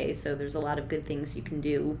FaceTime today, so there's a lot of good things you can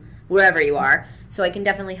do wherever you are. So I can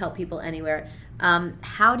definitely help people anywhere.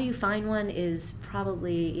 How do you find one is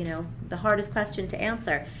probably, the hardest question to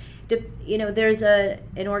answer. There's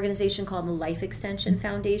an organization called the Life Extension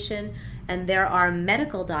Foundation, and there are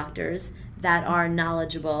medical doctors that are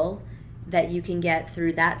knowledgeable that you can get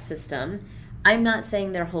through that system. I'm not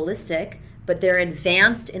saying they're holistic, but they're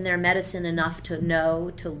advanced in their medicine enough to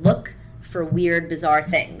know to look for weird, bizarre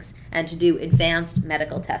things and to do advanced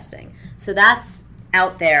medical testing. So that's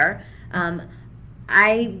out there.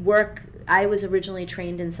 I was originally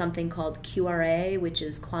trained in something called QRA, which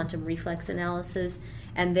is quantum reflex analysis,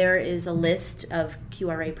 and there is a list of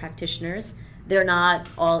QRA practitioners. They're not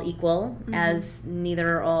all equal, as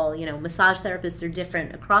neither are all, massage therapists are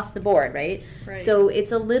different across the board, right? So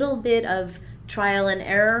it's a little bit of trial and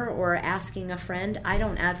error or asking a friend. I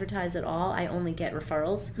don't advertise at all. I only get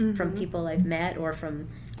referrals from people I've met or from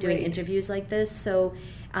doing interviews like this. So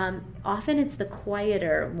often it's the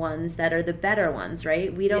quieter ones that are the better ones,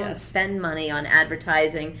 right? We don't spend money on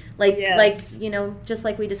advertising like just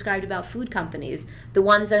like we described about food companies. The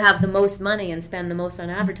ones that have the most money and spend the most on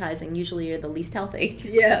advertising usually are the least healthy.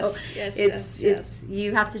 It's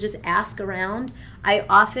you have to just ask around. I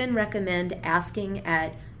often recommend asking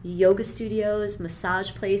at yoga studios,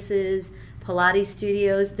 massage places, Pilates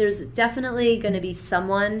studios. There's definitely going to be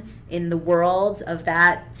someone in the world of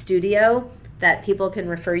that studio that people can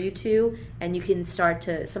refer you to, and you can start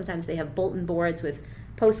to, sometimes they have bulletin boards with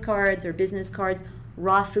postcards or business cards.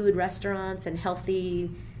 Raw food restaurants and healthy,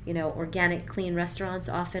 organic, clean restaurants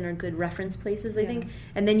often are good reference places, I think.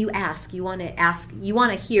 And then you want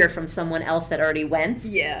to hear from someone else that already went,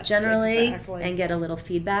 generally, and get a little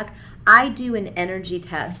feedback. I do an energy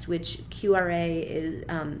test, which QRA is,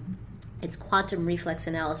 it's quantum reflex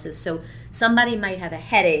analysis. So somebody might have a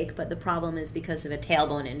headache, but the problem is because of a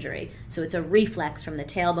tailbone injury. So it's a reflex from the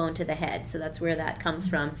tailbone to the head. So that's where that comes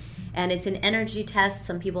from. And it's an energy test.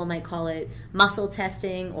 Some people might call it muscle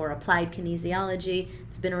testing or applied kinesiology.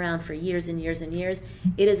 It's been around for years and years and years.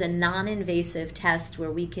 It is a non-invasive test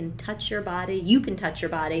where we can touch your body, you can touch your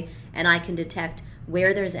body, and I can detect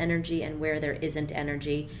where there's energy and where there isn't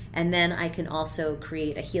energy. And then I can also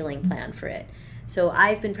create a healing plan for it. So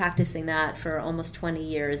I've been practicing that for almost 20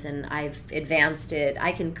 years, and I've advanced it.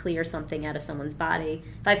 I can clear something out of someone's body.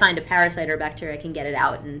 If I find a parasite or bacteria, I can get it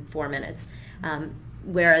out in 4 minutes.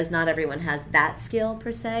 Whereas not everyone has that skill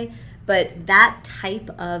per se. But that type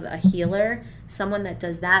of a healer, someone that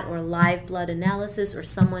does that, or live blood analysis, or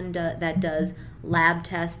someone that does lab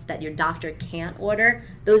tests that your doctor can't order,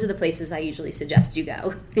 those are the places I usually suggest you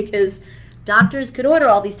go, because doctors could order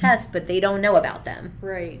all these tests, but they don't know about them.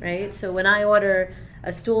 Right? So when I order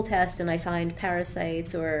a stool test and I find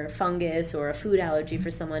parasites or fungus or a food allergy for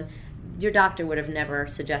someone, your doctor would have never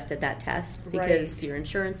suggested that test because your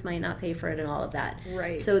insurance might not pay for it and all of that.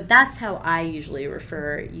 So that's how I usually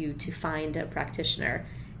refer you to find a practitioner,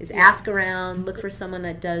 is ask around, look for someone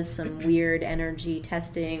that does some weird energy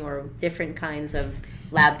testing or different kinds of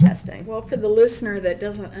lab testing. Well, for the listener that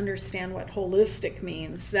doesn't understand what holistic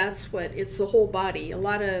means, it's the whole body. A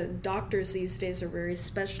lot of doctors these days are very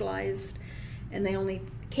specialized, and they only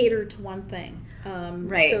cater to one thing.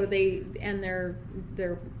 Right. So they're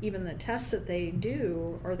even the tests that they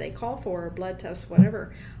do or they call for, blood tests,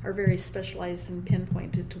 whatever, are very specialized and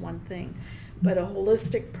pinpointed to one thing. But a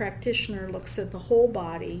holistic practitioner looks at the whole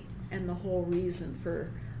body and the whole reason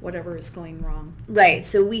for whatever is going wrong. Right.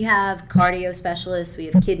 So we have cardio specialists, we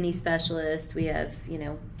have kidney specialists, we have,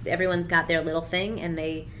 everyone's got their little thing and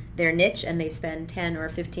their niche, and they spend 10 or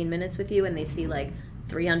 15 minutes with you and they see like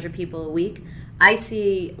 300 people a week. I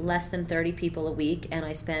see less than 30 people a week, and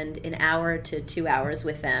I spend an hour to 2 hours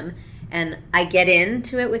with them, and I get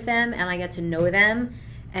into it with them and I get to know them.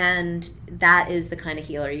 And that is the kind of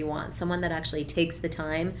healer you want, someone that actually takes the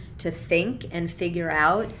time to think and figure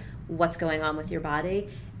out what's going on with your body.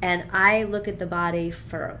 And I look at the body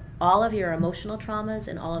for all of your emotional traumas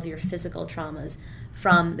and all of your physical traumas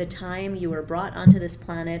from the time you were brought onto this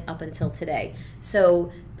planet up until today.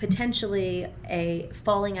 So potentially a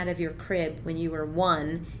falling out of your crib when you were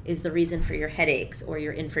 1 is the reason for your headaches or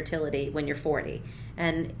your infertility when you're 40.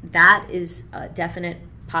 And that is a definite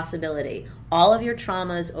possibility. All of your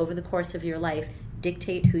traumas over the course of your life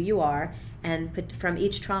dictate who you are, and from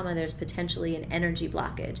each trauma there's potentially an energy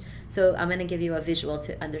blockage. So I'm going to give you a visual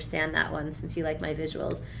to understand that one, since you like my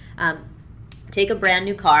visuals. Take a brand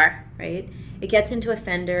new car, right? It gets into a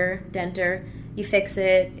fender, denter, you fix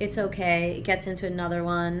it, it's okay. It gets into another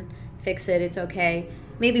one, fix it, it's okay.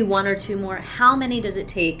 Maybe 1 or 2 more. How many does it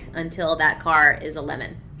take until that car is a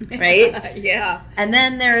lemon, right? Yeah. And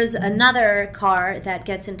then there's another car that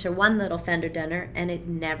gets into one little fender denter and it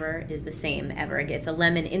never is the same ever. It gets a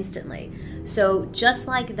lemon instantly. So just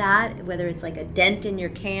like that, whether it's like a dent in your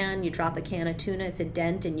can, you drop a can of tuna, it's a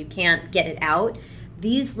dent and you can't get it out.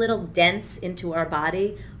 These little dents into our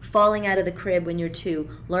body, falling out of the crib when you're 2,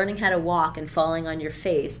 learning how to walk and falling on your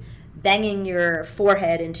face, banging your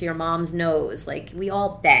forehead into your mom's nose, like we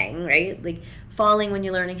all bang, right? Like falling when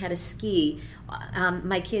you're learning how to ski.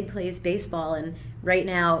 My kid plays baseball, and right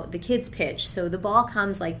now the kids pitch, so the ball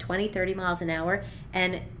comes like 20, 30 miles an hour,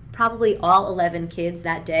 and probably all 11 kids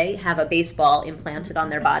that day have a baseball implanted on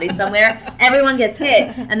their body somewhere. Everyone gets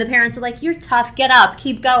hit, and the parents are like, you're tough, get up,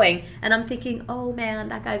 keep going. And I'm thinking, oh man,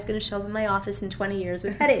 that guy's going to show up in my office in 20 years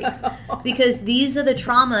with headaches. Because these are the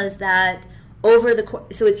traumas that over the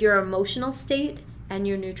course, so it's your emotional state and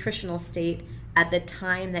your nutritional state at the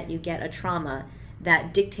time that you get a trauma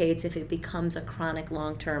that dictates if it becomes a chronic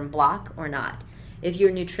long-term block or not. If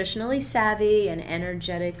you're nutritionally savvy and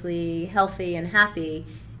energetically healthy and happy,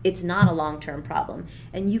 it's not a long-term problem.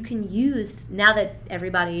 And you can use, now that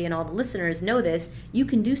everybody and all the listeners know this, you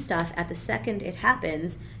can do stuff at the second it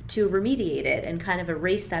happens to remediate it and kind of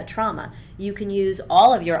erase that trauma. You can use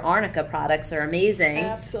all of your Arnica products are amazing.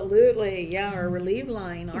 Absolutely, yeah, our Relieve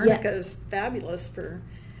line. Arnica is fabulous for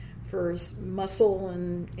muscle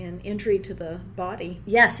and injury to the body.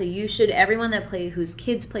 Yeah, so you should, everyone whose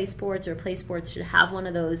kids play sports or play sports should have one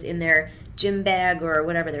of those in their gym bag or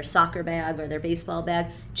whatever, their soccer bag or their baseball bag,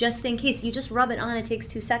 just in case. You just rub it on, it takes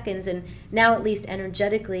 2 seconds, and now at least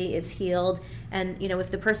energetically it's healed. And if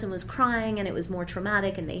the person was crying and it was more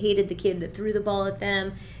traumatic and they hated the kid that threw the ball at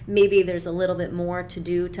them, maybe there's a little bit more to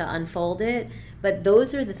do to unfold it. But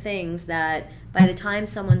those are the things that by the time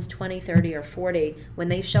someone's 20, 30, or 40, when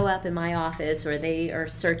they show up in my office or they are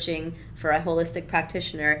searching for a holistic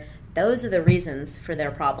practitioner, those are the reasons for their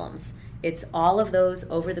problems. It's all of those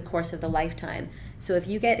over the course of the lifetime. So if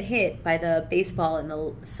you get hit by the baseball in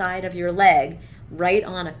the side of your leg, right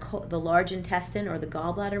on the large intestine or the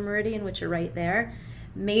gallbladder meridian, which are right there,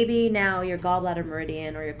 maybe now your gallbladder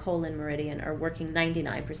meridian or your colon meridian are working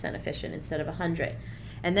 99% efficient instead of 100.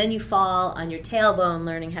 And then you fall on your tailbone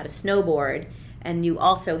learning how to snowboard, and you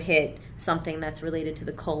also hit something that's related to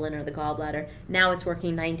the colon or the gallbladder. Now it's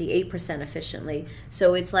working 98% efficiently.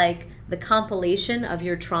 So it's like the compilation of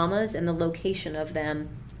your traumas and the location of them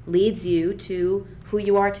leads you to who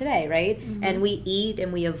you are today, right? Mm-hmm. And we eat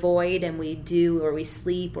and we avoid and we do, or we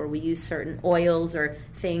sleep, or we use certain oils or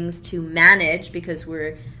things to manage because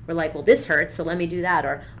we're like, well, this hurts, so let me do that,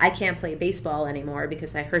 or I can't play baseball anymore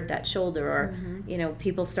because I hurt that shoulder, or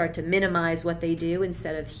people start to minimize what they do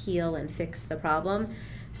instead of heal and fix the problem.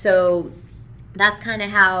 So that's kind of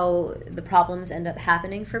how the problems end up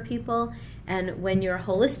happening for people. And when you're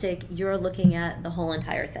holistic, you're looking at the whole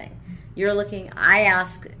entire thing. I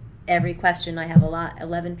ask every question. I have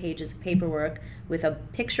 11 pages of paperwork with a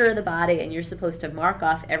picture of the body, and you're supposed to mark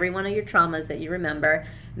off every one of your traumas that you remember.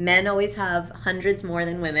 Men always have hundreds more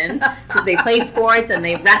than women because they play sports and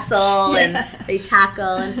they wrestle and they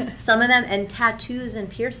tackle, and some of them, and tattoos and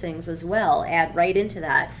piercings as well add right into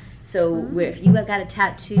that. So if you got a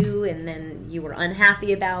tattoo and then you were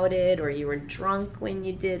unhappy about it, or you were drunk when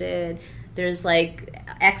you did it, there's like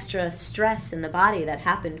extra stress in the body that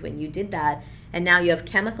happened when you did that, and now you have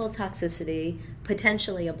chemical toxicity,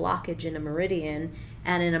 potentially a blockage in a meridian,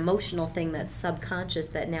 and an emotional thing that's subconscious,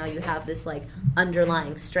 that now you have this like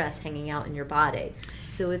underlying stress hanging out in your body.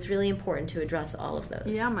 So it's really important to address all of those.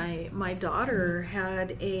 Yeah, my daughter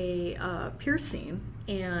had a piercing,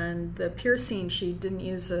 and the piercing, she didn't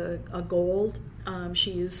use a gold.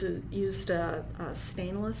 She used a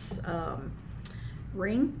stainless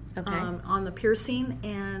ring on the piercing,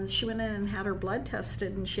 and she went in and had her blood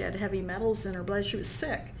tested, and she had heavy metals in her blood. She was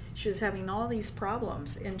sick. She was having all these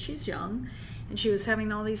problems, and she's young, and she was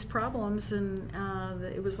having all these problems, and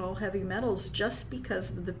it was all heavy metals just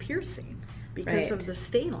because of the piercing, because of the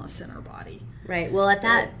stainless in her body. Right. Well, at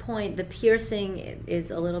that point, the piercing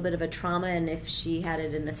is a little bit of a trauma, and if she had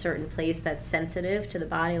it in a certain place that's sensitive to the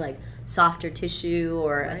body, like softer tissue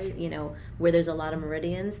or where there's a lot of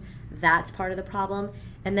meridians, that's part of the problem.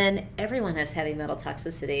 And then everyone has heavy metal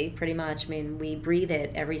toxicity, pretty much. I mean, we breathe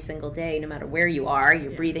it every single day, no matter where you are.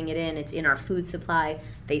 You're breathing it in. It's in our food supply.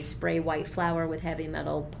 They spray white flour with heavy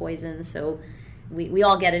metal poison, so we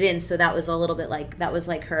all get it in. So that was a little bit like, that was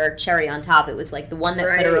like her cherry on top. It was like the one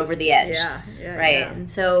that put her over the edge. Right. And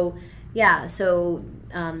so, it's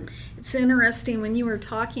interesting. When you were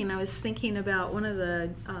talking, I was thinking about one of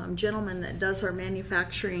the gentlemen that does our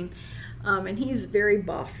manufacturing. And he's very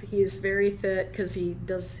buff. He's very fit because he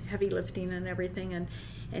does heavy lifting and everything.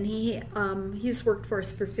 And he's worked for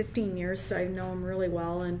us for 15 years, so I know him really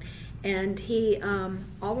well. And he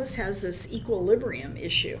always has this equilibrium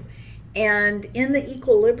issue. And in the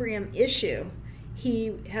equilibrium issue,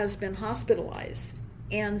 he has been hospitalized.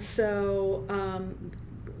 And so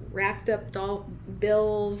racked up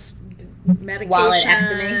bills, medications.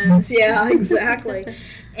 Wallet-ectomy. Yeah, exactly.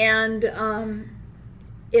 And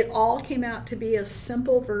it all came out to be a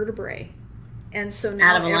simple vertebrae, and so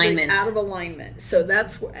now out of alignment. So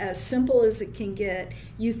that's as simple as it can get.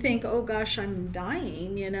 You think, oh gosh, I'm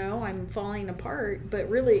dying, I'm falling apart, but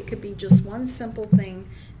really it could be just one simple thing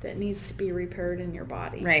that needs to be repaired in your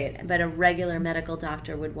body. Right, but a regular medical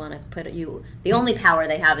doctor would want to put you, the only power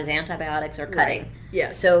they have is antibiotics or cutting. Right.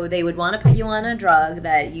 Yes. So they would want to put you on a drug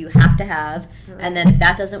that you have to have, and then if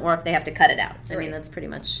that doesn't work, they have to cut it out. I mean, that's pretty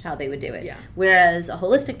much how they would do it. Yeah. Whereas a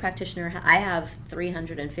holistic practitioner, I have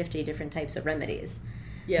 350 different types of remedies.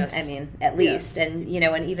 Yes. I mean, at least. Yes. And,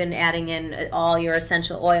 and even adding in all your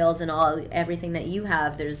essential oils and everything that you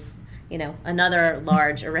have, there's another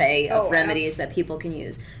large array of remedies that people can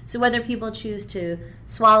use. So whether people choose to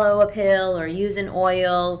swallow a pill or use an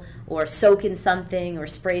oil or soak in something or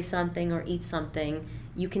spray something or eat something,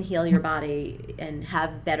 you can heal your body and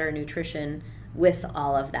have better nutrition with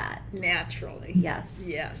all of that. Naturally. Yes.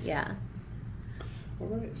 Yes. Yeah. All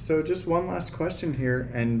right. So just one last question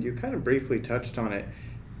here, and you kind of briefly touched on it,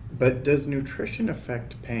 but does nutrition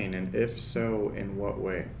affect pain, and if so, in what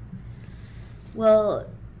way? Well,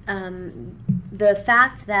 the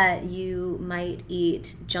fact that you might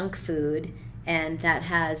eat junk food and that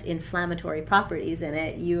has inflammatory properties in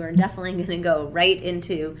it, you are definitely going to go right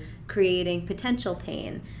into creating potential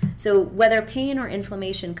pain. So whether pain or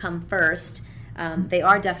inflammation come first, they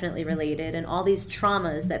are definitely related, and all these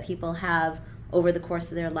traumas that people have over the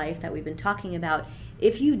course of their life that we've been talking about,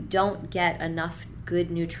 if you don't get enough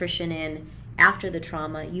good nutrition in after the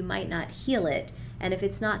trauma, you might not heal it. And if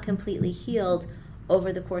it's not completely healed,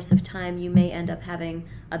 over the course of time, you may end up having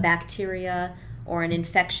a bacteria or an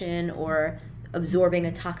infection or absorbing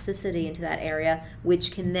a toxicity into that area,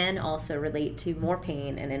 which can then also relate to more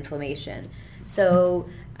pain and inflammation. So,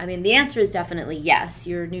 I mean, the answer is definitely yes.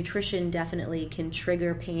 Your nutrition definitely can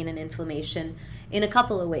trigger pain and inflammation in a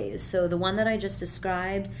couple of ways. So the one that I just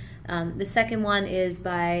described, the second one is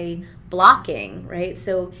by blocking, right?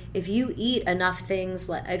 So if you eat enough things,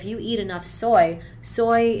 if you eat enough soy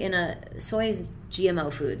is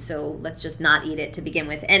GMO food, so let's just not eat it to begin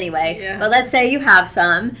with anyway. Yeah. But let's say you have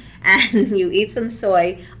some and you eat some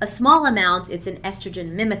soy, a small amount, it's an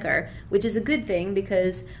estrogen mimicker, which is a good thing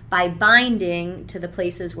because by binding to the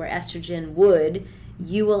places where estrogen would,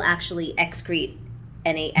 you will actually excrete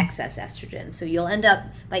any excess estrogen. So you'll end up,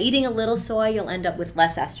 by eating a little soy, you'll end up with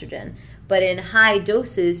less estrogen. But in high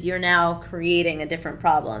doses, you're now creating a different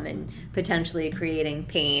problem and potentially creating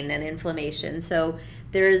pain and inflammation. So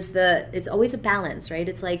it's always a balance, right?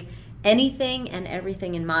 It's like anything and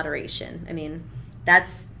everything in moderation. I mean,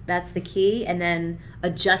 that's the key. And then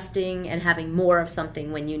adjusting and having more of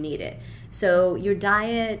something when you need it. So your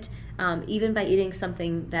diet, even by eating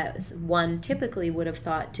something that one typically would have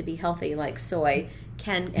thought to be healthy, like soy,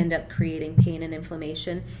 can end up creating pain and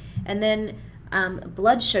inflammation. And then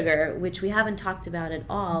blood sugar, which we haven't talked about at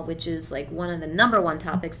all, which is like one of the number one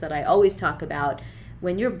topics that I always talk about.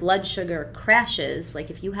 when your blood sugar crashes, like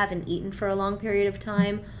if you haven't eaten for a long period of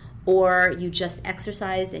time, or you just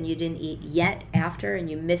exercised and you didn't eat yet after and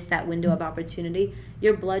you missed that window of opportunity,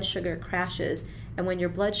 your blood sugar crashes. And when your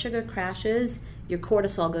blood sugar crashes, your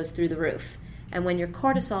cortisol goes through the roof. And when your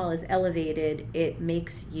cortisol is elevated, it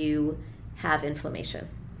makes you have inflammation.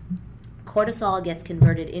 Cortisol gets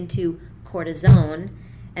converted into cortisone,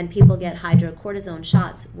 and people get hydrocortisone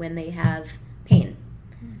shots when they have pain.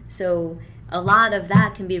 So a lot of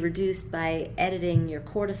that can be reduced by editing your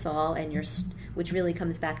cortisol, and which really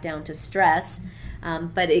comes back down to stress,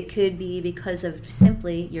 but it could be because of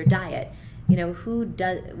simply your diet. You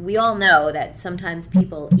know, we all know that sometimes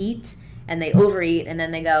people eat and they overeat and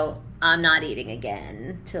then they go, I'm not eating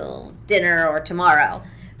again till dinner or tomorrow.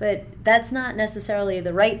 But that's not necessarily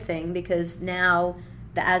the right thing, because now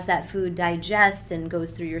as that food digests and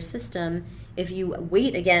goes through your system, if you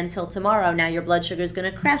wait again till tomorrow, now your blood sugar is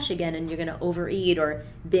going to crash again and you're going to overeat or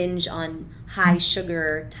binge on high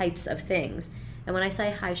sugar types of things. And when I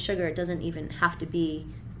say high sugar, it doesn't even have to be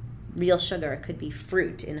real sugar. It could be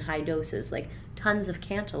fruit in high doses. Like tons of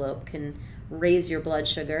cantaloupe can raise your blood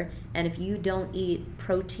sugar. And if you don't eat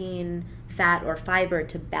protein, fat, or fiber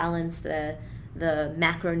to balance the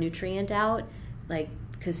macronutrient out, like,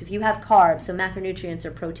 because if you have carbs, so macronutrients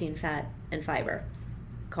are protein, fat, and fiber.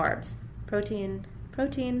 Carbs. Protein,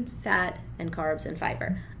 fat, and carbs and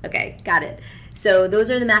fiber. Okay, got it. So those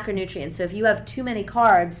are the macronutrients. So if you have too many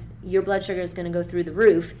carbs, your blood sugar is going to go through the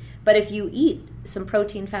roof. But if you eat some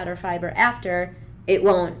protein, fat, or fiber after, it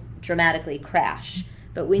won't dramatically crash.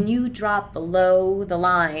 But when you drop below the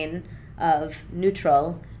line of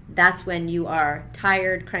neutral, that's when you are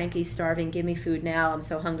tired, cranky, starving, give me food now, I'm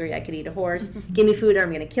so hungry I could eat a horse, give me food or I'm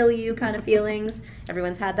going to kill you kind of feelings.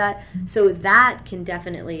 Everyone's had that. So that can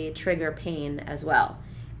definitely trigger pain as well.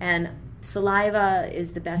 And saliva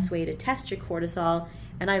is the best way to test your cortisol,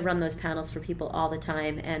 and I run those panels for people all the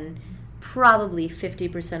time, and probably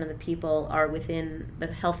 50% of the people are within the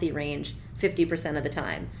healthy range 50% of the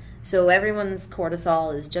time. So everyone's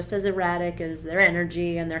cortisol is just as erratic as their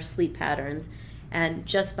energy and their sleep patterns. And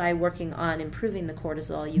just by working on improving the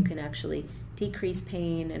cortisol, you can actually decrease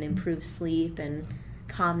pain and improve sleep and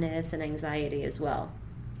calmness and anxiety as well.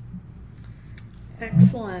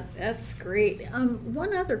 Excellent. That's great.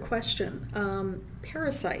 One other question.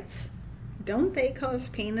 Parasites, don't they cause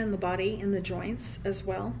pain in the body, in the joints as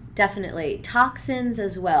well? Definitely. Toxins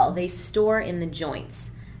as well. They store in the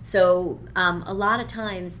joints. So a lot of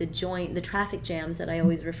times the traffic jams that I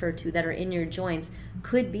always refer to that are in your joints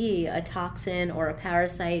could be a toxin or a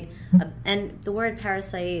parasite. And the word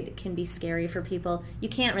parasite can be scary for people. You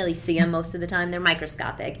can't really see them most of the time. They're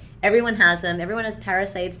microscopic. Everyone has them. Everyone has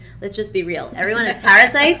parasites. Let's just be real. Everyone has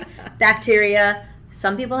parasites, bacteria.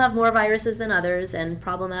 Some people have more viruses than others and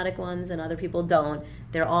problematic ones, and other people don't.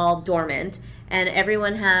 They're all dormant. And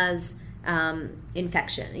everyone has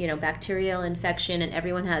infection, bacterial infection, and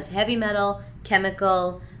everyone has heavy metal,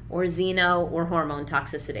 chemical, or xeno, or hormone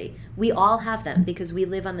toxicity. We all have them because we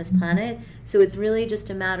live on this planet, so it's really just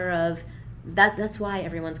a matter of that's why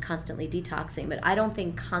everyone's constantly detoxing. But I don't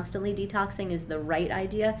think constantly detoxing is the right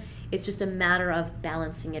idea. It's just a matter of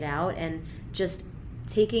balancing it out and just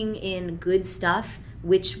taking in good stuff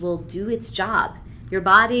which will do its job. Your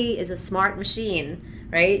body is a smart machine,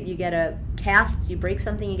 right? You get a cast, you break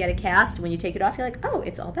something, you get a cast. When you take it off, you're like, oh,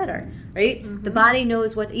 it's all better, right? Mm-hmm. The body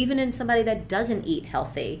knows what, even in somebody that doesn't eat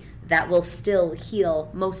healthy, that will still heal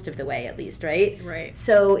most of the way at least, right? Right.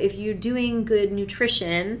 So if you're doing good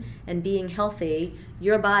nutrition and being healthy,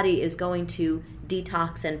 your body is going to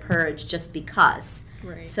detox and purge just because.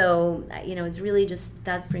 Right. So, it's really just,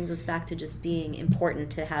 that brings us back to just being important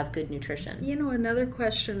to have good nutrition. Another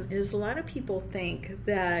question is, a lot of people think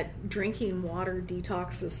that drinking water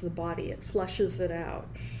detoxes the body, it flushes it out.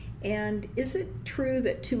 And is it true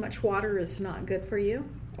that too much water is not good for you,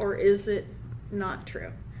 or is it not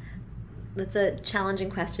true? That's a challenging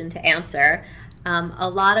question to answer. A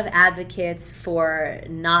lot of advocates for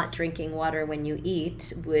not drinking water when you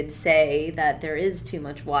eat would say that there is too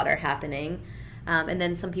much water happening. And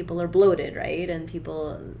then some people are bloated, right? And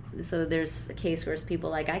so there's a case where people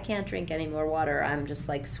like, I can't drink any more water, I'm just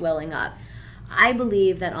like swelling up. I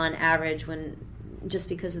believe that on average, just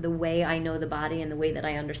because of the way I know the body and the way that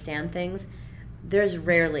I understand things, there's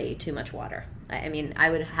rarely too much water. I mean, I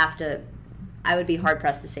would be hard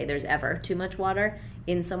pressed to say there's ever too much water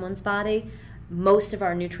in someone's body. Most of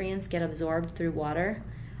our nutrients get absorbed through water.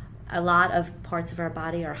 A lot of parts of our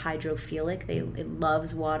body are hydrophilic. It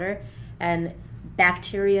loves water. And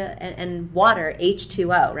bacteria and water,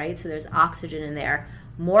 H2O, right? So there's oxygen in there.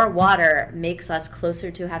 More water makes us closer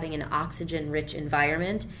to having an oxygen-rich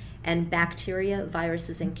environment. And bacteria,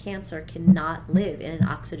 viruses, and cancer cannot live in an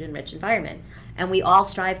oxygen-rich environment. And we all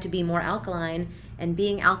strive to be more alkaline, and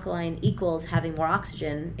being alkaline equals having more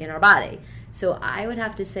oxygen in our body. So I would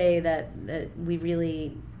have to say that we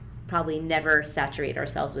really probably never saturate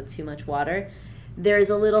ourselves with too much water. There's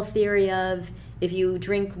a little theory of if you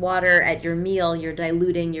drink water at your meal, you're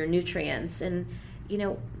diluting your nutrients. And,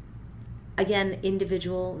 again,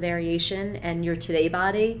 individual variation and your today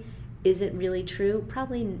body. Is it really true?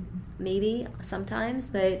 Probably, maybe, sometimes.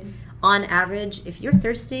 But on average, if you're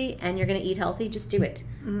thirsty and you're going to eat healthy, just do it.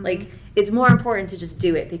 Like, it's more important to just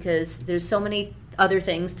do it because there's so many other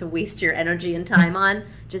things to waste your energy and time on.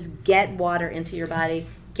 Just get water into your body.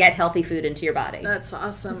 Get healthy food into your body. That's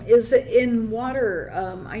awesome. Is it in water?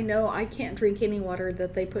 I know I can't drink any water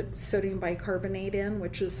that they put sodium bicarbonate in,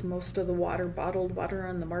 which is most of the bottled water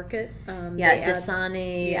on the market.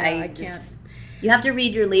 Dasani. Yeah, I can't. You have to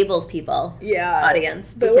read your labels, people. Yeah.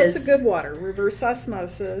 Audience. But what's a good water? Reverse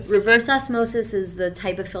osmosis. Reverse osmosis is the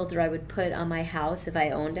type of filter I would put on my house if I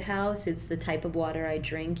owned a house. It's the type of water I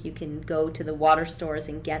drink. You can go to the water stores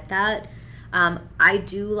and get that. I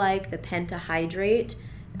do like the pentahydrate.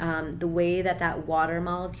 The way that water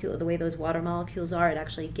molecule, the way those water molecules are, it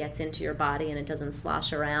actually gets into your body and it doesn't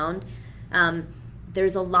slosh around.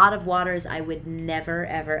 There's a lot of waters I would never,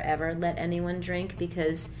 ever, ever let anyone drink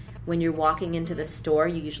because when you're walking into the store,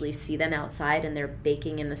 you usually see them outside and they're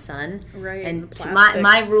baking in the sun. Right. And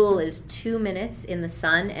my rule is 2 minutes in the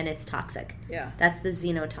sun and it's toxic. Yeah. That's the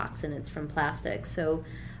xenotoxin. It's from plastic. So,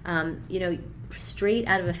 straight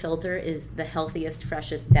out of a filter is the healthiest,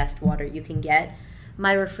 freshest, best water you can get.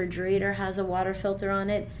 My refrigerator has a water filter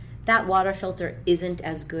on it. That water filter isn't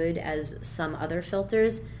as good as some other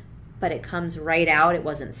filters, but it comes right out. It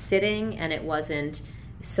wasn't sitting and it wasn't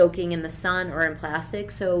soaking in the sun or in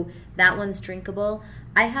plastic, so that one's drinkable.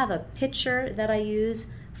 I have a pitcher that I use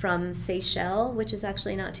from Seychelles, which is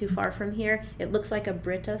actually not too far from here. It looks like a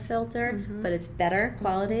Brita filter, but it's better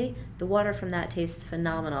quality. The water from that tastes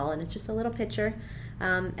phenomenal, and it's just a little pitcher.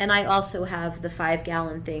 And I also have the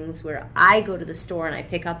 5-gallon things where I go to the store and I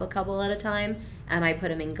pick up a couple at a time and I put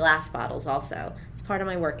them in glass bottles also. It's part of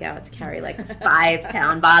my workout to carry like a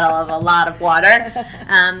 5-pound bottle of a lot of water.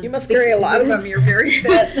 You must carry a lot of them. You're very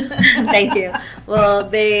fit. Thank you. Well,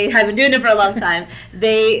 I've been doing it for a long time.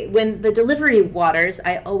 When the delivery waters,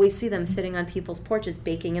 I always see them sitting on people's porches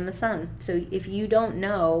baking in the sun. So if you don't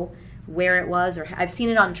know where it was, or I've seen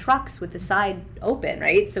it on trucks with the side open,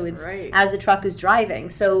 right? So it's as the truck is driving.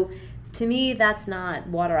 So to me, that's not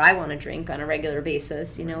water I want to drink on a regular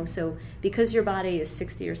basis, So because your body is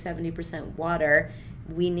 60 or 70% water,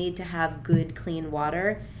 we need to have good, clean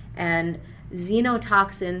water. And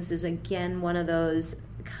xenotoxins is, again, one of those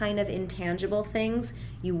kind of intangible things.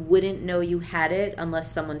 You wouldn't know you had it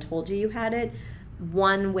unless someone told you had it.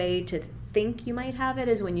 One way to think you might have it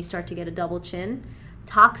is when you start to get a double chin.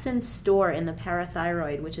 Toxins store in the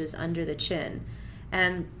parathyroid, which is under the chin.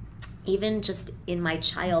 And even just in my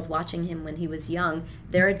child, watching him when he was young,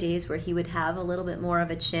 there are days where he would have a little bit more of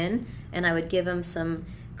a chin, and I would give him some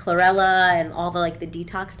chlorella and all the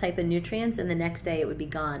detox type of nutrients, and the next day it would be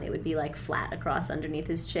gone. It would be like flat across underneath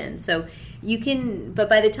his chin. So but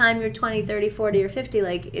by the time you're 20, 30, 40, or 50,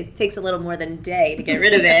 it takes a little more than a day to get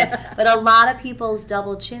rid of it. But a lot of people's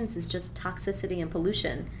double chins is just toxicity and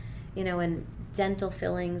pollution, and dental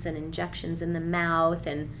fillings and injections in the mouth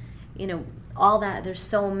and, all that. There's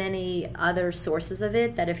so many other sources of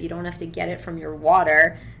it that if you don't have to get it from your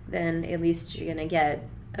water, then at least you're going to get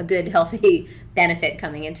a good, healthy benefit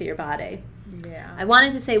coming into your body. Yeah. I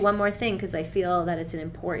wanted to say one more thing because I feel that it's an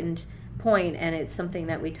important point and it's something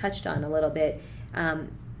that we touched on a little bit,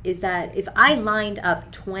 is that if I lined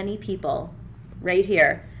up 20 people right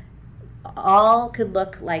here, all could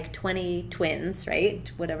look like 20 twins,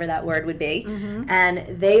 right? Whatever that word would be.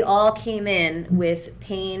 And they all came in with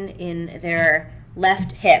pain in their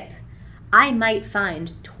left hip. I might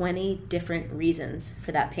find 20 different reasons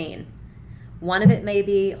for that pain. One of it may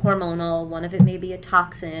be hormonal, one of it may be a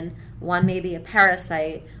toxin, one may be a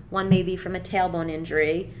parasite, one may be from a tailbone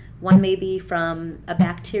injury, one may be from a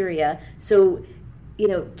bacteria. So,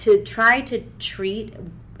 to try to treat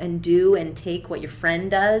and do and take what your friend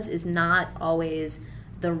does is not always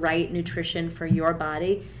the right nutrition for your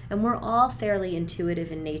body. And we're all fairly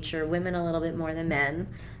intuitive in nature, women a little bit more than men.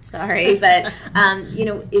 Sorry, but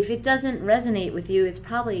if it doesn't resonate with you, it's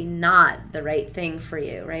probably not the right thing for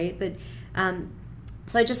you, right? But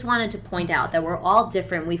so I just wanted to point out that we're all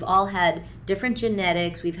different. We've all had different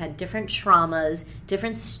genetics. We've had different traumas,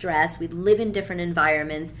 different stress. We live in different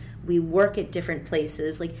environments. We work at different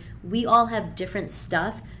places. We all have different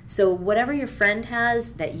stuff. So whatever your friend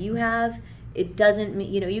has that you have, it doesn't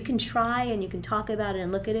mean, you can try and you can talk about it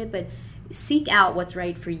and look at it, but seek out what's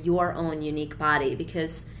right for your own unique body,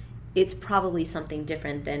 because it's probably something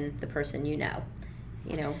different than the person you know.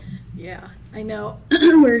 Yeah, I know.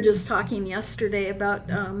 We were just talking yesterday about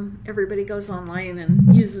everybody goes online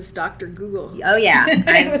and uses Dr. Google. Oh yeah,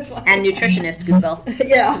 and nutritionist Google.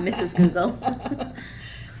 Yeah, Mrs. Google.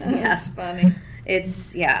 That's funny.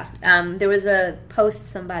 It's there was a post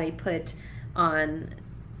somebody put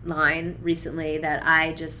online recently that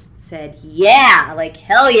I just said, yeah, like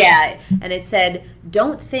hell yeah, and it said,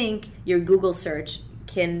 don't think your Google search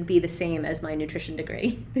can be the same as my nutrition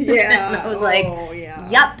degree. Yeah. And I was like, yeah.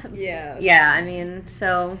 Yup. Yes. Yeah, I mean,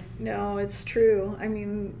 so. No, it's true. I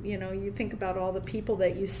mean, you think about all the people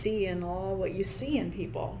that you see and all what you see in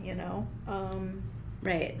people,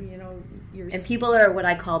 Right. You're... And people are what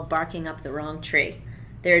I call barking up the wrong tree.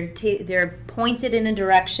 They're pointed in a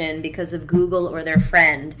direction because of Google or their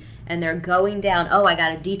friend, and they're going down, oh, I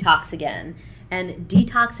got to detox again. And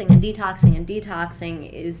detoxing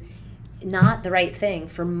is not the right thing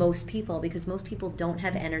for most people, because most people don't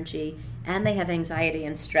have energy and they have anxiety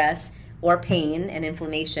and stress or pain and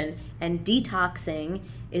inflammation, and detoxing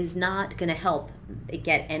is not going to help it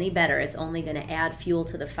get any better. It's only going to add fuel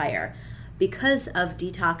to the fire because of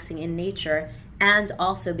detoxing in nature, and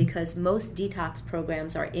also because most detox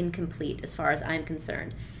programs are incomplete as far as I'm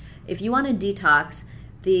concerned. If you want to detox,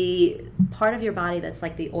 the part of your body that's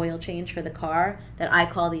like the oil change for the car that I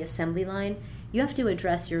call the assembly line, you have to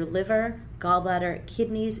address your liver, gallbladder,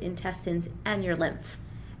 kidneys, intestines, and your lymph.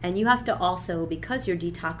 And you have to also, because you're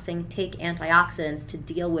detoxing, take antioxidants to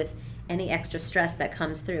deal with any extra stress that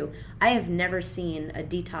comes through. I have never seen a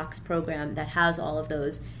detox program that has all of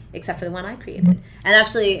those, except for the one I created. And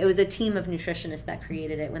actually, it was a team of nutritionists that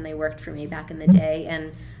created it when they worked for me back in the day.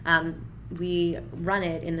 And we run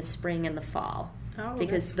it in the spring and the fall. Oh,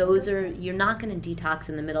 because those you're not going to detox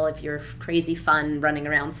in the middle of your crazy fun running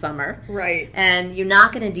around summer. Right. And you're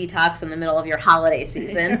not going to detox in the middle of your holiday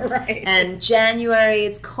season. Right. And January,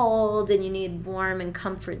 it's cold and you need warm and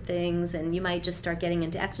comfort things, and you might just start getting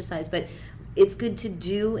into exercise. But it's good to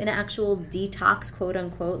do an actual detox, quote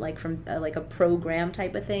unquote, like from like a program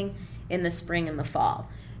type of thing in the spring and the fall.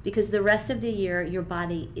 Because the rest of the year, your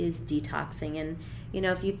body is detoxing. And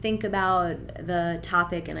if you think about the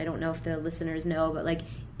topic, and I don't know if the listeners know, but like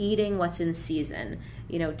eating what's in season,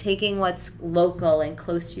 taking what's local and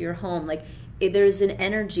close to your home, like there's an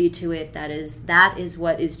energy to it that is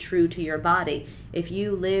what is true to your body. If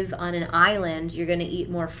you live on an island, you're going to eat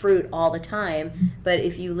more fruit all the time. But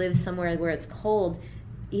if you live somewhere where it's cold,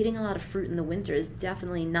 eating a lot of fruit in the winter is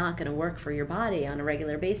definitely not going to work for your body on a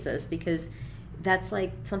regular basis, because that's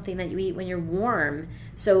like something that you eat when you're warm.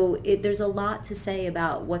 So there's a lot to say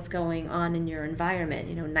about what's going on in your environment.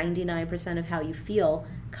 99% of how you feel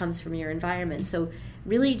comes from your environment. So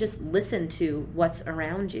really just listen to what's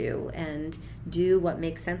around you and do what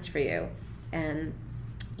makes sense for you. And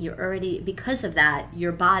because of that,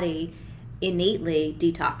 your body innately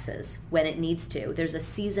detoxes when it needs to. There's a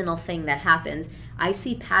seasonal thing that happens. I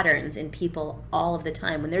see patterns in people all of the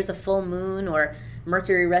time. When there's a full moon or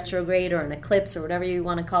Mercury retrograde or an eclipse or whatever you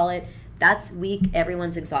want to call it, that's week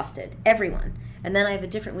everyone's exhausted. Everyone. And then I have a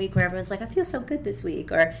different week where everyone's like, I feel so good this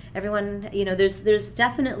week. Or everyone, there's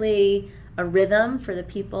definitely a rhythm for the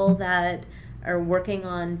people that are working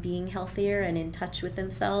on being healthier and in touch with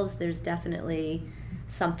themselves. There's definitely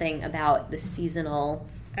something about the seasonal,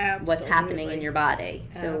 what's happening in your body.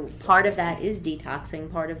 So part of that is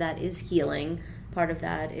detoxing, part of that is healing, part of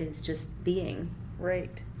that is just being.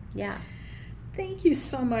 Right. Yeah. Thank you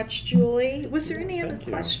so much, Julie. Was there any other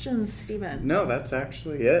questions, Stephen? No, that's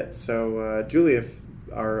actually it. So, Julie, if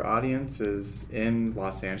our audience is in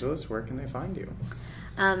Los Angeles, where can they find you?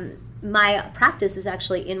 My practice is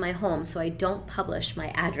actually in my home, so I don't publish my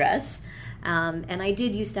address. And I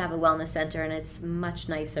did used to have a wellness center, and it's much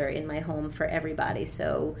nicer in my home for everybody.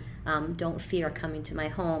 So don't fear coming to my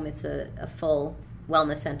home. It's a full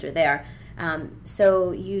wellness center there.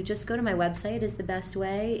 So you just go to my website is the best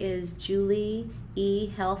way, is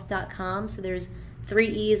julieehealth.com. So there's 3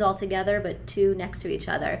 E's altogether, but 2 next to each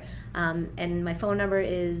other. And my phone number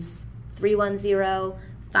is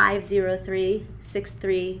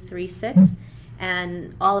 310-503-6336.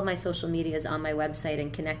 And all of my social media is on my website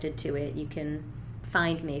and connected to it. You can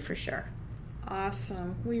find me for sure.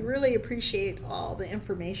 Awesome. We really appreciate all the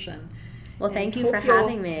information. Well, thank you for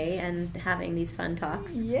having me and having these fun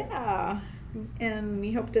talks. Yeah. And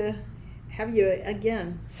we hope to have you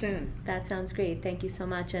again soon. That sounds great. Thank you so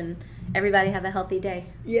much. And everybody have a healthy day.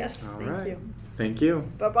 Yes. All thank right. you. Thank you.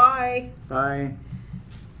 Bye-bye. Bye.